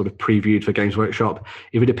been sort of previewed for Games Workshop.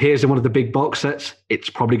 If it appears in one of the big box sets, it's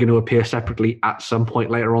probably going to appear separately at some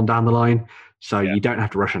point later on down the line. So you don't have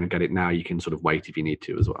to rush in and get it now. You can sort of wait if you need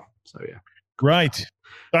to as well. So yeah. Right.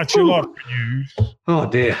 That's your lot for news. Oh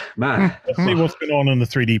dear, man. Let's see what's going on in the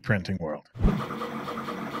 3D printing world.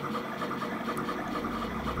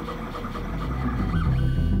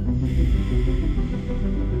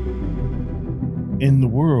 In the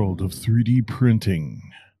world of 3D printing,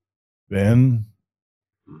 Ben,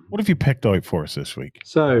 what have you picked out for us this week?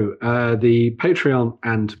 So the Patreon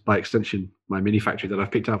and by extension, my mini factory that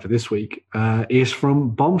I've picked out for this week is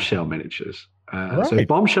from Bombshell Miniatures. Right. So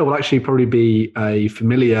Bombshell will actually probably be a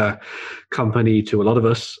familiar company to a lot of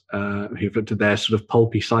us who've looked at their sort of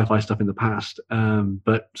pulpy sci-fi stuff in the past.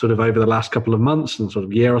 But sort of over the last couple of months and sort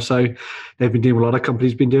of year or so, they've been doing what a lot of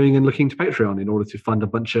companies have been doing and looking to Patreon in order to fund a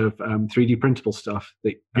bunch of 3D printable stuff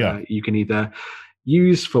that you can either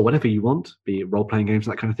use for whatever you want, be it role-playing games,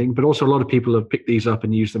 that kind of thing. But also a lot of people have picked these up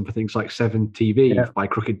and used them for things like 7TV by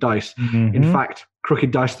Crooked Dice. Mm-hmm. In fact,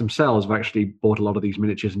 Crooked Dice themselves have actually bought a lot of these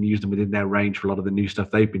miniatures and used them within their range for a lot of the new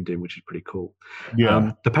stuff they've been doing, which is pretty cool.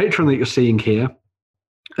 Yeah. The Patreon that you're seeing here,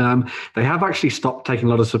 they have actually stopped taking a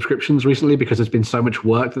lot of subscriptions recently because there's been so much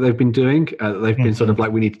work that they've been doing. They've been sort of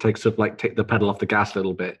like, we need to take the pedal off the gas a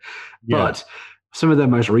little bit. Yeah. But some of their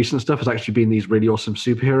most recent stuff has actually been these really awesome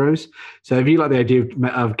superheroes. So if you like the idea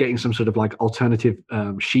of getting some sort of like alternative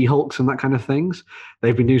She-Hulks and that kind of things,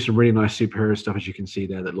 they've been doing some really nice superhero stuff, as you can see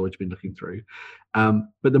there, that Lloyd's been looking through.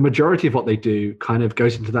 But the majority of what they do kind of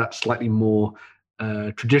goes into that slightly more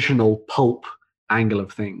traditional pulp angle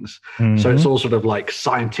of things. Mm-hmm. So it's all sort of like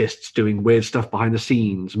scientists doing weird stuff behind the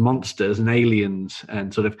scenes, monsters and aliens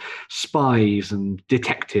and sort of spies and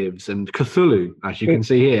detectives and Cthulhu, as you can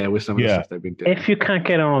see here with some of the stuff they've been doing. If you can't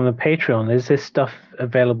get on the Patreon, is this stuff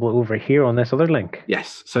available over here on this other link?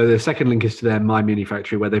 Yes. So the second link is to their My Mini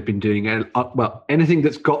Factory, where they've been doing anything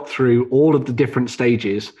that's got through all of the different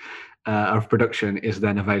stages of production is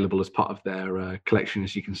then available as part of their collection,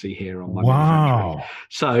 as you can see here on My Mini Factory.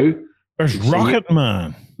 So there's Rocket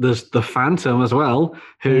Man. There's the Phantom as well,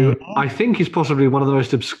 who I think is possibly one of the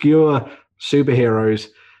most obscure superheroes,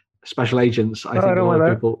 special agents. I think a lot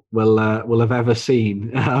of people will have ever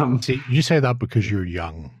seen. See, you say that because you're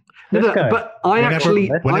young. But I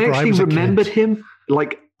actually remembered him.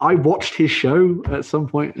 Like I watched his show at some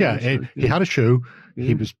point. Yeah, he had a show.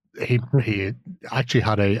 He actually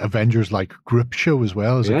had a Avengers-like group show as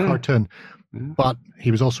well as a cartoon. Yeah. But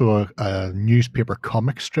he was also a newspaper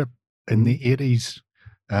comic strip in the 80s.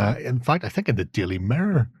 In fact, I think in the Daily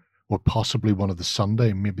Mirror, or possibly one of the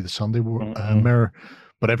Sunday Mirror.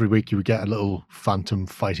 But every week you would get a little Phantom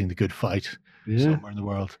fighting the good fight somewhere in the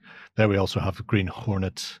world. There we also have Green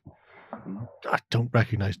Hornet. I don't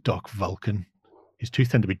recognize Doc Vulcan. He's too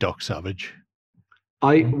thin to be Doc Savage.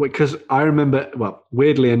 Because I remember,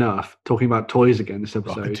 weirdly enough, talking about toys again this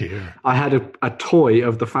episode, Rocketeer. I had a toy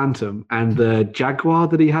of the Phantom and the Jaguar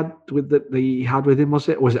that he had with him. Was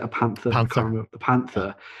it a Panther? I can't remember. The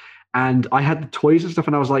Panther. And I had the toys and stuff,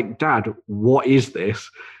 and I was like, "Dad, what is this?"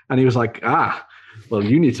 And he was like, well,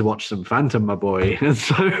 you need to watch some Phantom, my boy. And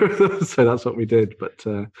so that's what we did. But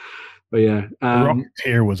yeah,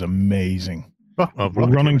 Rocketeer was amazing.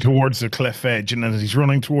 running towards the cliff edge, and as he's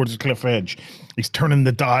running towards the cliff edge, he's turning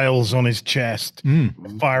the dials on his chest,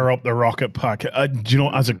 fire up the rocket pack. Do you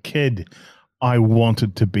know, as a kid, I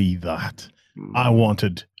wanted to be that. I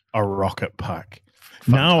wanted a rocket pack.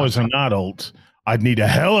 Now, as an adult, I'd need a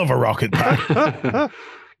hell of a rocket pack.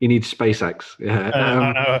 You need SpaceX,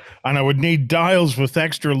 and I would need dials with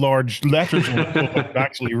extra large letters on it so I could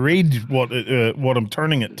actually read what I'm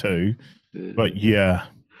turning it to. But yeah,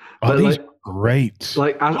 these are great.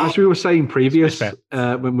 Like as we were saying previous,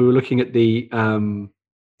 when we were looking at the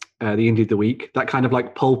Indie of the Week, that kind of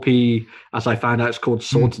like pulpy, as I found out, it's called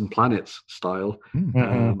Swords and Planets style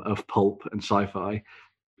of pulp and sci-fi.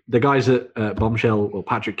 The guys at Bombshell, or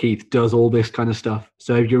Patrick Keith, does all this kind of stuff.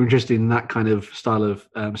 So if you're interested in that kind of style of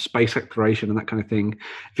space exploration and that kind of thing,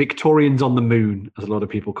 Victorians on the Moon, as a lot of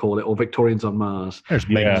people call it, or Victorians on Mars. There's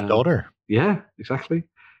Meg's daughter. Yeah, exactly.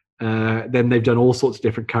 Then they've done all sorts of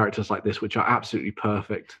different characters like this, which are absolutely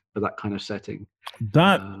perfect for that kind of setting.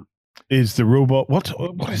 That is the robot. What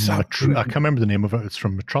is that? I can't remember the name of it. It's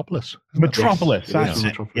from Metropolis. Metropolis. Yes.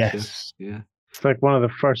 That's it. Yes. Yeah. It's like one of the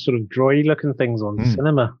first sort of droid-looking things on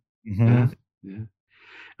cinema. Yeah.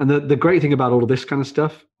 And the great thing about all of this kind of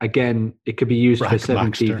stuff, again, it could be used for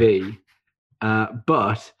 7TV,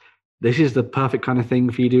 but this is the perfect kind of thing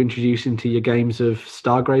for you to introduce into your games of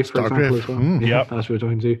Stargrave, for example, as well. As we were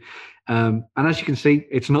talking to. And as you can see,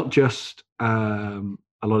 it's not just a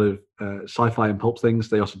lot of sci-fi and pulp things.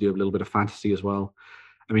 They also do a little bit of fantasy as well.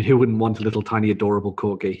 I mean, who wouldn't want a little tiny adorable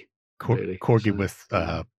corgi? Corgi with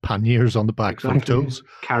panniers on the back for tools,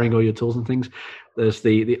 carrying all your tools and things. There's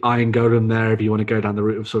the Iron Golem there if you want to go down the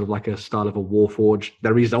route of sort of like a style of a Warforge.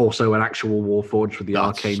 There is also an actual Warforge for the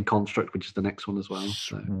Arcane Construct, which is the next one as well.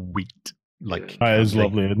 Sweet, that is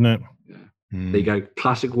lovely, isn't it? Yeah. There you go,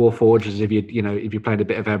 classic Warforge. As if if you're playing a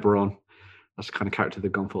bit of Eberron, that's the kind of character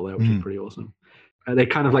they've gone for there, which is pretty awesome. They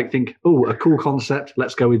kind of like think, oh, a cool concept.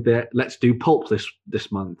 Let's go with that. Let's do pulp this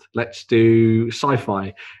month. Let's do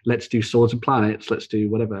sci-fi. Let's do Swords and Planets. Let's do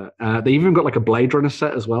whatever. They even got like a Blade Runner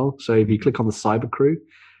set as well. So if you click on the Cyber Crew,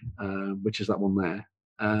 which is that one there,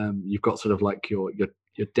 you've got sort of like your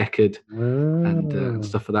Deckard and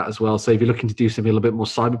stuff for that as well. So if you're looking to do something a little bit more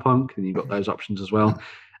cyberpunk, then you've got those options as well.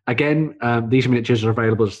 Again, these miniatures are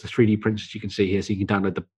available as the 3D prints, as you can see here, so you can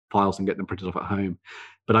download the files and get them printed off at home.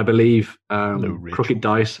 But I believe Crooked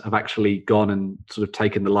Dice have actually gone and sort of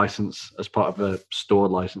taken the license as part of a store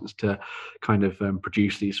license to kind of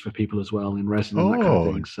produce these for people as well in resin and that kind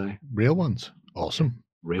of thing. So real ones, awesome,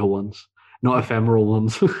 real ones, not ephemeral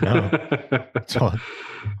ones. No,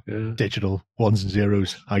 digital ones and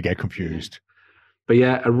zeros. I get confused. But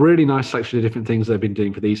yeah, a really nice selection of different things they've been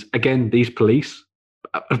doing for these. Again, these police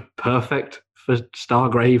are perfect for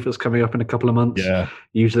Stargrave that's coming up in a couple of months. Yeah.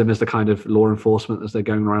 Use them as the kind of law enforcement as they're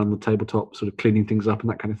going around the tabletop, sort of cleaning things up and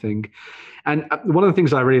that kind of thing. And one of the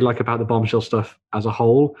things I really like about the Bombshell stuff as a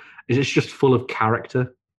whole is it's just full of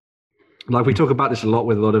character. Like we talk about this a lot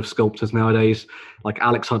with a lot of sculptors nowadays. Like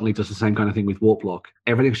Alex Huntley does the same kind of thing with Warplock.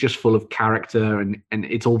 Everything's just full of character and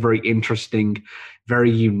it's all very interesting,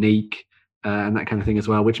 very unique, and that kind of thing as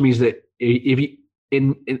well. Which means that if you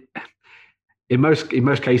in most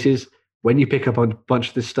cases, when you pick up a bunch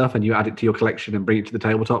of this stuff and you add it to your collection and bring it to the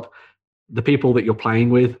tabletop, the people that you're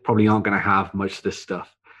playing with probably aren't going to have most of this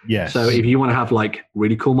stuff. Yes. So if you want to have like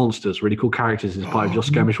really cool monsters, really cool characters as part of your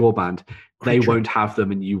skirmish warband, they won't have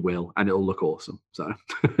them and you will, and it'll look awesome. So,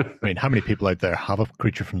 I mean, how many people out there have a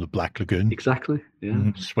creature from the Black Lagoon? Exactly.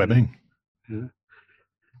 Yeah. Swimming. Yeah.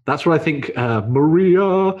 That's what I think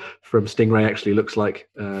Maria from Stingray actually looks like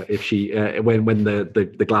if she when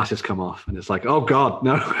the glasses come off and it's like, oh God,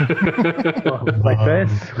 no. Like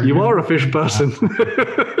this. You are a fish person.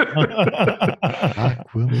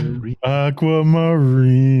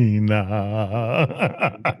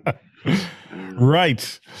 Aquamarina.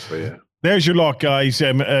 Right. So, yeah. There's your lot, guys.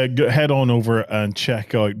 Head on over and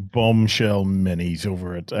check out Bombshell Minis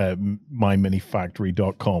over at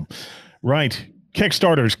myminifactory.com. Right.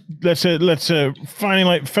 Kickstarters. Let's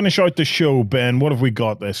finally finish out the show, Ben. What have we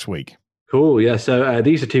got this week? Cool. Yeah. So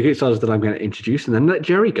these are two Kickstarters that I'm going to introduce, and then let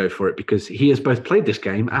Jerry go for it because he has both played this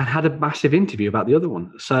game and had a massive interview about the other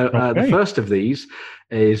one. So the first of these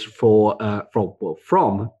is from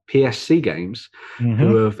PSC Games,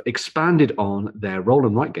 who have expanded on their roll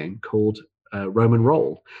and write game called Roman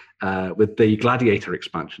Roll, with the Gladiator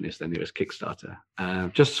expansion is their newest Kickstarter.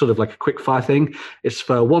 Just sort of like a quick fire thing. It's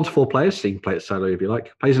for 1 to 4 players, so you can play it solo if you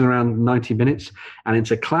like. Plays in around 90 minutes, and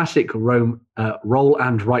it's a classic roll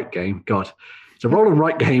and write game. God, it's a roll and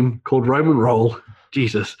write game called Roman Roll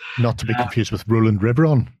Jesus. Not to be confused with Roland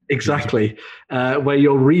Riveron. Exactly. Where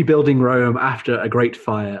you're rebuilding Rome after a great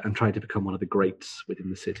fire and trying to become one of the greats within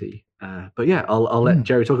the city. But yeah, I'll let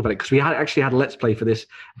Jerry talk about it, because we actually had a Let's Play for this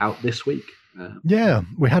out this week. Yeah,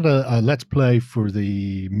 we had a Let's Play for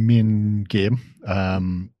the main game.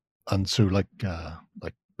 And so like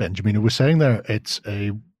Benjamin was saying there, it's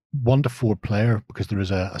a 1 to 4 player, because there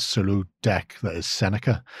is a solo deck that is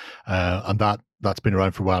Seneca, and that's been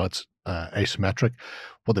around for a while. It's asymmetric.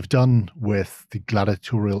 What they've done with the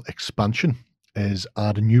gladiatorial expansion is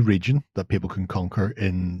add a new region that people can conquer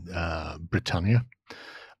in Britannia.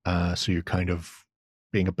 So you're kind of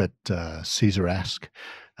being a bit Caesar-esque,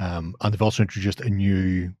 and they've also introduced a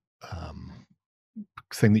new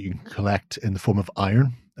thing that you can collect in the form of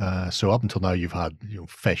iron. So up until now, you've had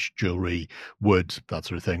fish, jewelry, wood, that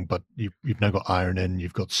sort of thing. But you've now got iron in.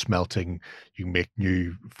 You've got smelting. You can make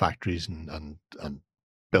new factories and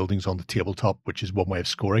buildings on the tabletop, which is one way of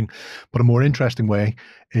scoring. But a more interesting way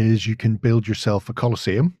is you can build yourself a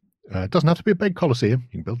Colosseum. It doesn't have to be a big Colosseum.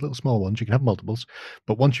 You can build little small ones. You can have multiples.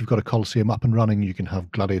 But once you've got a Colosseum up and running, you can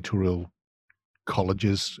have gladiatorial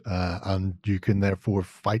colleges, and you can therefore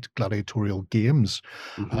fight gladiatorial games.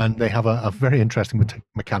 And they have a very interesting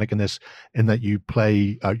mechanic in this, in that you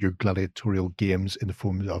play out your gladiatorial games in the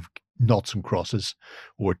form of noughts and crosses,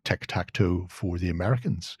 or tic-tac-toe for the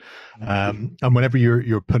Americans. And whenever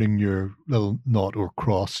you're putting your little nought or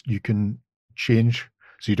cross, you can change.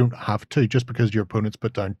 So you don't have to, just because your opponent's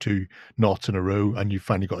put down 2 noughts in a row and you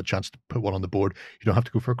finally got a chance to put one on the board, you don't have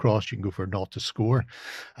to go for a cross. You can go for a nought to score.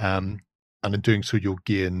 And in doing so, you'll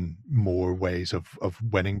gain more ways of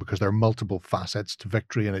winning, because there are multiple facets to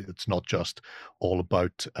victory, and it's not just all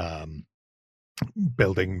about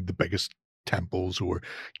building the biggest temples, or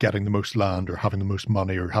getting the most land, or having the most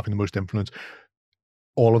money, or having the most influence.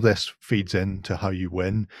 All of this feeds into how you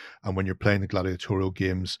win. And when you're playing the gladiatorial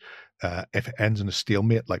games, if it ends in a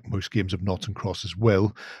stalemate, like most games of noughts and crosses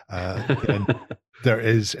will, then there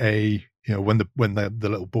is when the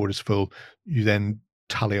little board is full, you then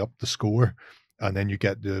tally up the score, and then you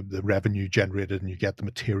get the revenue generated, and you get the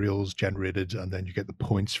materials generated, and then you get the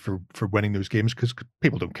points for winning those games, because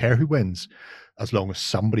people don't care who wins as long as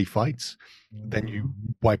somebody fights. Then you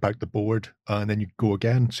wipe out the board, and then you go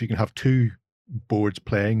again. So you can have 2 boards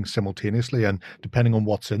playing simultaneously, and depending on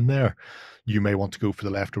what's in there, you may want to go for the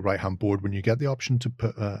left or right hand board when you get the option to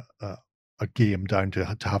put a game down to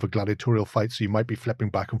have a gladiatorial fight. So you might be flipping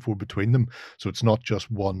back and forth between them. So it's not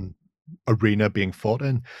just one arena being fought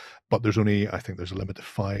in, but there's only, I think there's a limit of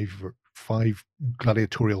 5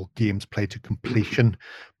 gladiatorial games played to completion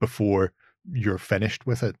before you're finished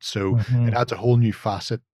with it. So it adds a whole new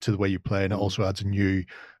facet to the way you play, and it also adds a new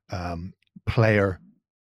player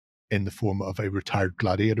in the form of a retired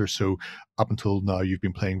gladiator. So up until now, you've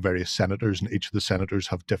been playing various senators, and each of the senators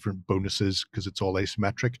have different bonuses, because it's all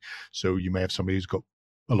asymmetric. So you may have somebody who's got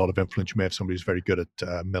a lot of influence. You may have somebody who's very good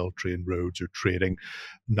at military and roads or trading.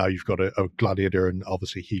 Now you've got a gladiator, and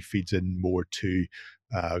obviously he feeds in more to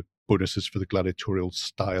bonuses for the gladiatorial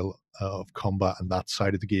style of combat and that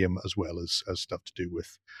side of the game, as well as stuff to do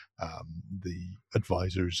with the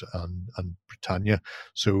advisors and Britannia.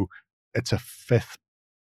 So it's a 5th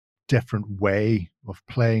different way of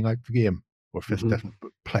playing out the game, or 5th different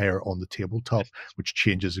player on the tabletop, which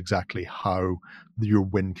changes exactly how your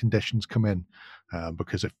win conditions come in.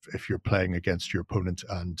 Because if you're playing against your opponent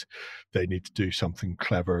and they need to do something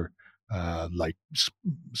clever, like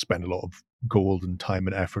spend a lot of gold and time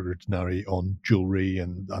and effort or denarii on jewelry,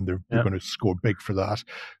 and they're going to score big for that,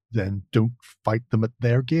 then don't fight them at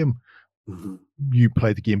their game. You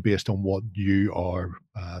play the game based on what you are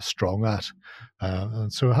strong at.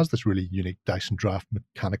 And so it has this really unique dice and draft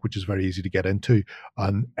mechanic, which is very easy to get into,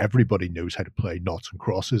 and everybody knows how to play noughts and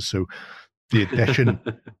crosses. So the addition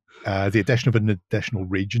of an additional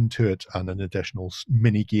region to it and an additional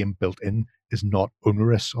mini game built in is not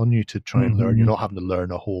onerous on you to try and learn. You're not having to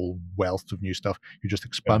learn a whole wealth of new stuff. You're just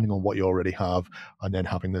expanding on what you already have, and then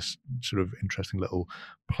having this sort of interesting little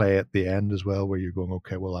play at the end as well, where you're going,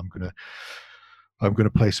 okay, well, I'm gonna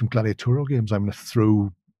play some gladiatorial games. I'm gonna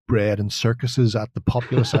throw bread and circuses at the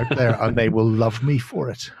populace out there, and they will love me for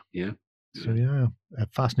it. Yeah. So yeah, a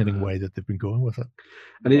fascinating way that they've been going with it.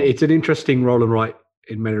 And it's an interesting roll and write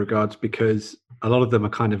in many regards, because a lot of them are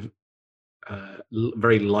kind of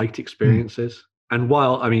very light experiences. And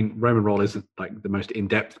while, I mean, Roman Roll isn't like the most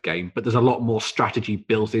in-depth game, but there's a lot more strategy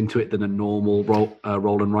built into it than a normal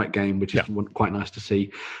roll and write game, which is quite nice to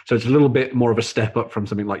see. So it's a little bit more of a step up from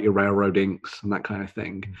something like your Railroad Inks and that kind of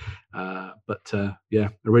thing. But a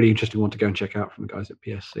really interesting one to go and check out from the guys at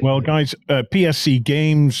PSC. Well, guys, PSC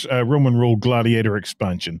Games, Roman Roll Gladiator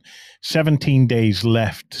expansion, 17 days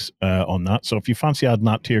left on that. So if you fancy adding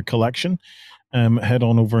that to your collection, head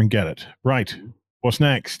on over and get it. Right. What's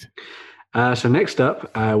next? So next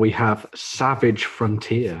up, we have Savage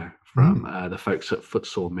Frontier from the folks at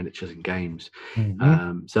Footsore Miniatures and Games.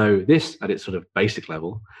 So this, at its sort of basic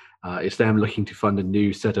level, is them looking to fund a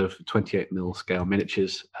new set of 28mm scale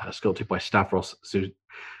miniatures sculpted by Stavros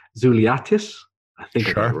Zouliatis. I think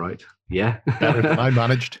I got it right. Yeah. Better than I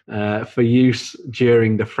managed. For use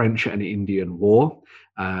during the French and Indian War.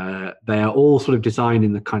 They are all sort of designed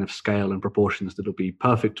in the kind of scale and proportions that will be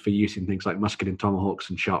perfect for use in things like musket and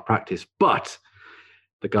tomahawks and sharp practice. But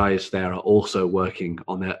the guys there are also working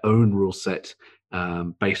on their own rule set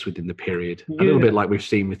based within the period. A little bit like we've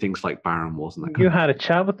seen with things like Baron Wars and that kind of thing. You had a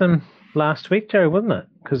chat with them last week, Jerry, wasn't it?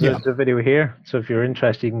 Because there's a video here. So if you're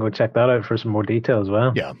interested, you can go check that out for some more detail as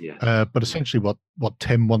well. Yeah. But essentially what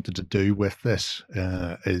Tim wanted to do with this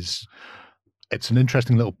is it's an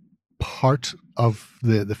interesting little part of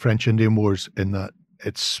the French Indian Wars in that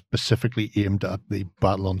it's specifically aimed at the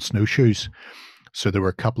battle on snowshoes. So there were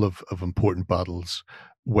a couple of important battles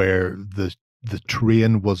where the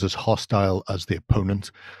terrain was as hostile as the opponent.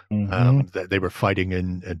 They were fighting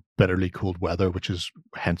in bitterly cold weather, which is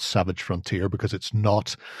hence Savage Frontier, because it's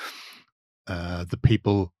not the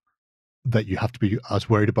people that you have to be as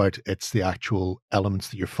worried about. It's the actual elements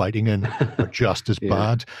that you're fighting in are just as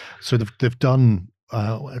bad. So they've done.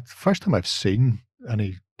 It's the first time I've seen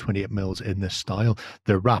any 28mm in this style.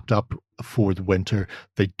 They're wrapped up for the winter.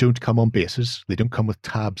 They don't come on bases. They don't come with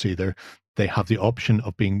tabs either. They have the option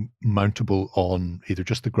of being mountable on either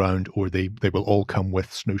just the ground, or they will all come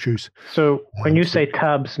with snowshoes. So when you say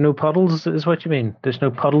tabs, no puddles is what you mean? There's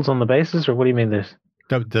no puddles on the bases, or what do you mean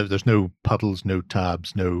there's no puddles, no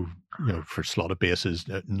tabs, no for slotted bases,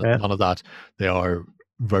 none of that. They are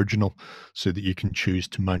virginal, so that you can choose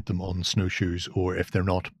to mount them on snowshoes, or if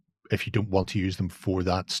you don't want to use them for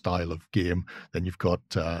that style of game, then you've got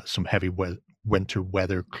some heavy winter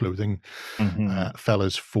weather clothing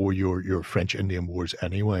fellas for your French Indian Wars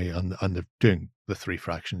anyway, and they're doing the three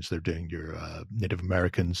fractions. They're doing your Native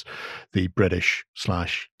Americans, the British /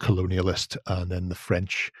 colonialist, and then the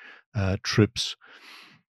French troops,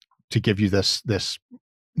 to give you this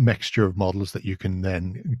mixture of models that you can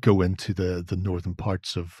then go into the northern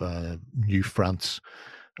parts of New France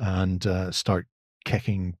and start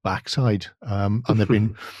kicking backside. And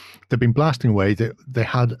they've been blasting away. They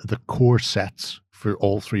had the core sets for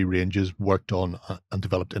all three ranges worked on and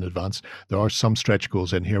developed in advance. There are some stretch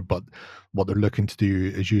goals in here, but what they're looking to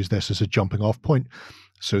do is use this as a jumping off point.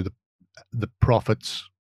 So the profits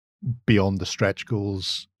beyond the stretch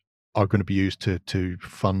goals are going to be used to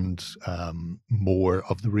fund more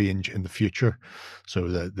of the range in the future. So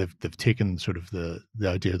they've taken sort of the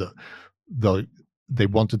idea that they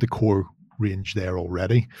wanted the core range there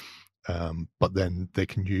already, but then they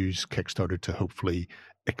can use Kickstarter to hopefully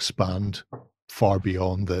expand far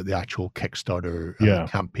beyond the actual Kickstarter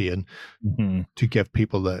campaign to give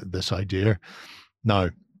people this idea.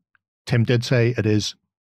 Now, Tim did say it is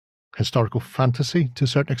historical fantasy to a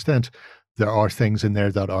certain extent. There are things in there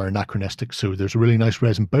that are anachronistic. So there's a really nice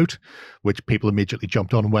resin boat, which people immediately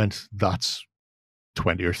jumped on and went, that's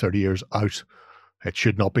 20 or 30 years out. It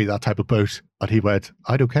should not be that type of boat. And he went,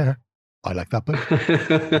 I don't care. I like that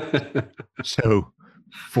boat. So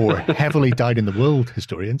for heavily dyed-in-the-wool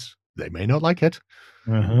historians, they may not like it.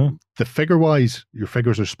 The figure-wise, your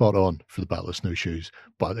figures are spot on for the Battle of Snowshoes,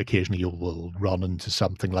 but occasionally you will run into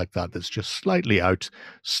something like that that's just slightly out,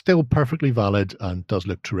 still perfectly valid and does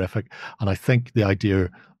look terrific. And I think the idea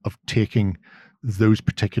of taking those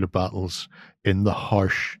particular battles in the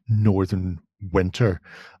harsh northern winter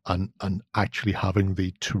and actually having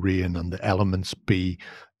the terrain and the elements be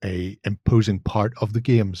a imposing part of the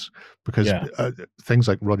games, because things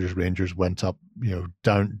like Rogers Rangers went up,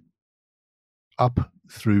 up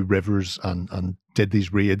through rivers and did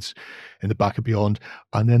these raids in the back of Beyond,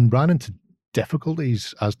 and then ran into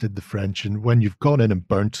difficulties, as did the French. And when you've gone in and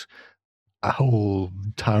burnt a whole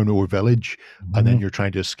town or village, and then you're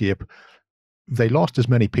trying to escape, they lost as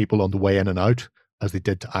many people on the way in and out as they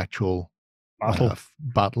did to actual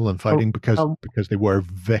battle and fighting, because they were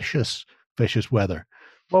vicious weather.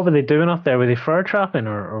 What were they doing up there? Were they fur trapping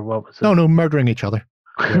or what was it? No, murdering each other.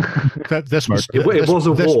 This was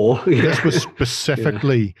a war. This was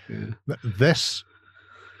specifically this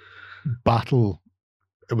battle,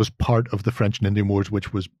 it was part of the French and Indian Wars,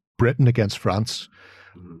 which was Britain against France.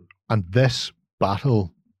 And this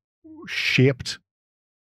battle shaped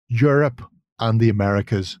Europe and the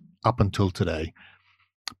Americas up until today.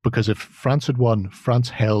 Because if France had won, France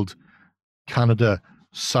held Canada,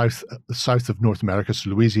 south of North America, so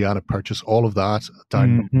Louisiana, purchased all of that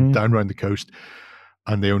down around the coast.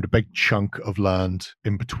 And they owned a big chunk of land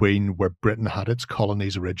in between where Britain had its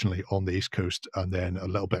colonies originally on the East Coast, and then a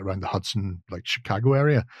little bit around the Hudson, like Chicago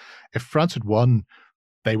area. If France had won,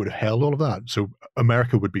 they would have held all of that. So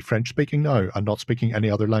America would be French speaking now and not speaking any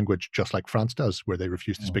other language, just like France does, where they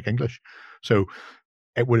refuse to speak English. So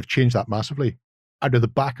it would have changed that massively. Out of the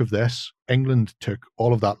back of this, England took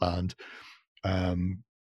all of that land.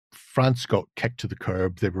 France got kicked to the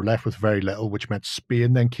curb. They were left with very little, which meant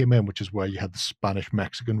Spain then came in, which is where you had the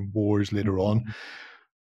Spanish-Mexican Wars later on.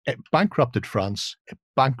 It bankrupted France. It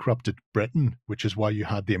bankrupted Britain, which is why you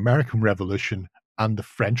had the American Revolution and the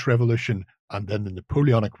French Revolution and then the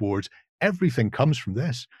Napoleonic Wars. Everything comes from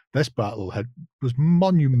this. This battle was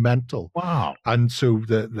monumental. Wow. And so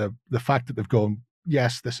the fact that they've gone,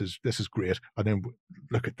 yes, this is great, and then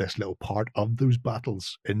look at this little part of those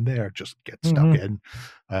battles in there, just get stuck in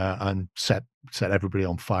and set everybody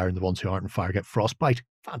on fire, and the ones who aren't on fire get frostbite.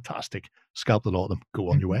 Fantastic. Scalp a lot of them,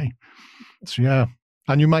 go on your way. So yeah,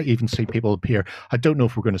 and you might even see people appear. I don't know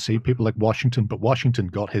if we're going to see people like Washington, but Washington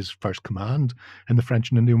got his first command in the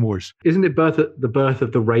French and Indian Wars. Isn't it the birth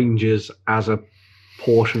of the Rangers as a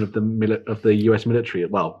portion of the U.S. military?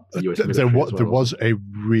 Well, the U.S. military there was a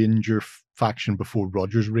Ranger faction before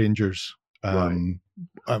Rogers Rangers, and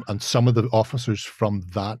some of the officers from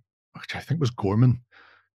that, which I think was Gorman,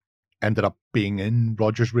 ended up being in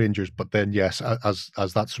Rogers Rangers. But then, yes, as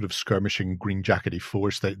that sort of skirmishing green jackety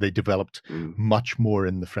force, they developed much more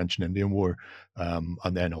in the French and Indian War,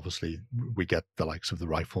 and then obviously we get the likes of the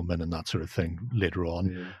riflemen and that sort of thing later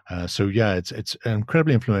on. So yeah, it's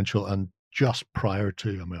incredibly influential, and just prior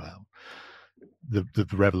to the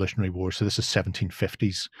Revolutionary War. So this is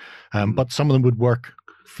 1750s. But some of them would work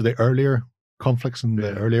for the earlier conflicts in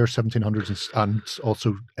the earlier 1700s and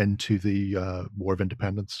also into the War of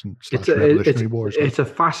Independence and Revolutionary Wars. It's a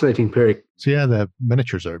fascinating period. So yeah, the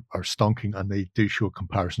miniatures are stonking, and they do show a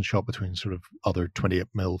comparison shot between sort of other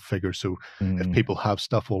 28mm figures. So if people have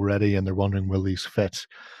stuff already and they're wondering, will these fit?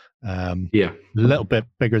 A little bit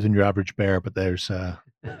bigger than your average bear, but there's a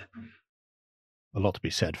lot to be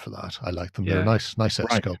said for that. I like them. They're nice set of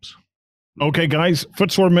sculpts. Okay, guys,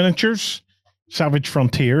 Footsword Miniatures, Savage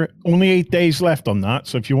Frontier. Only 8 days left on that,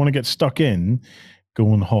 so if you want to get stuck in,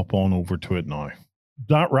 go and hop on over to it now.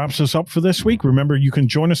 That wraps us up for this week. Remember, you can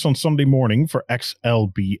join us on Sunday morning for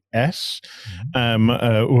XLBS,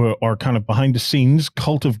 our kind of behind-the-scenes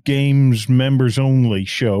Cult of Games members-only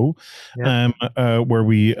show, where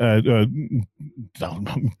we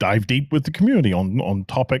dive deep with the community on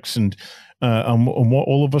topics and what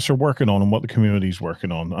all of us are working on and what the community is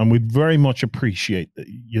working on. And we'd very much appreciate that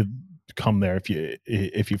you come there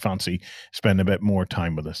if you fancy spending a bit more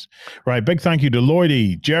time with us. Right, big thank you to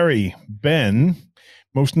Lloydie, Jerry, Ben.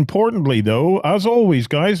 Most importantly, though, as always,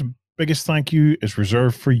 guys, biggest thank you is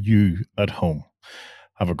reserved for you at home.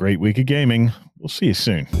 Have a great week of gaming. We'll see you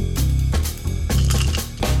soon.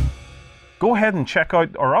 Go ahead and check out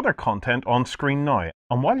our other content on screen now.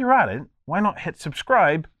 And while you're at it, why not hit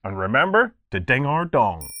subscribe and remember to ding our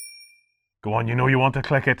dong. Go on, you know you want to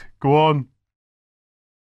click it. Go on.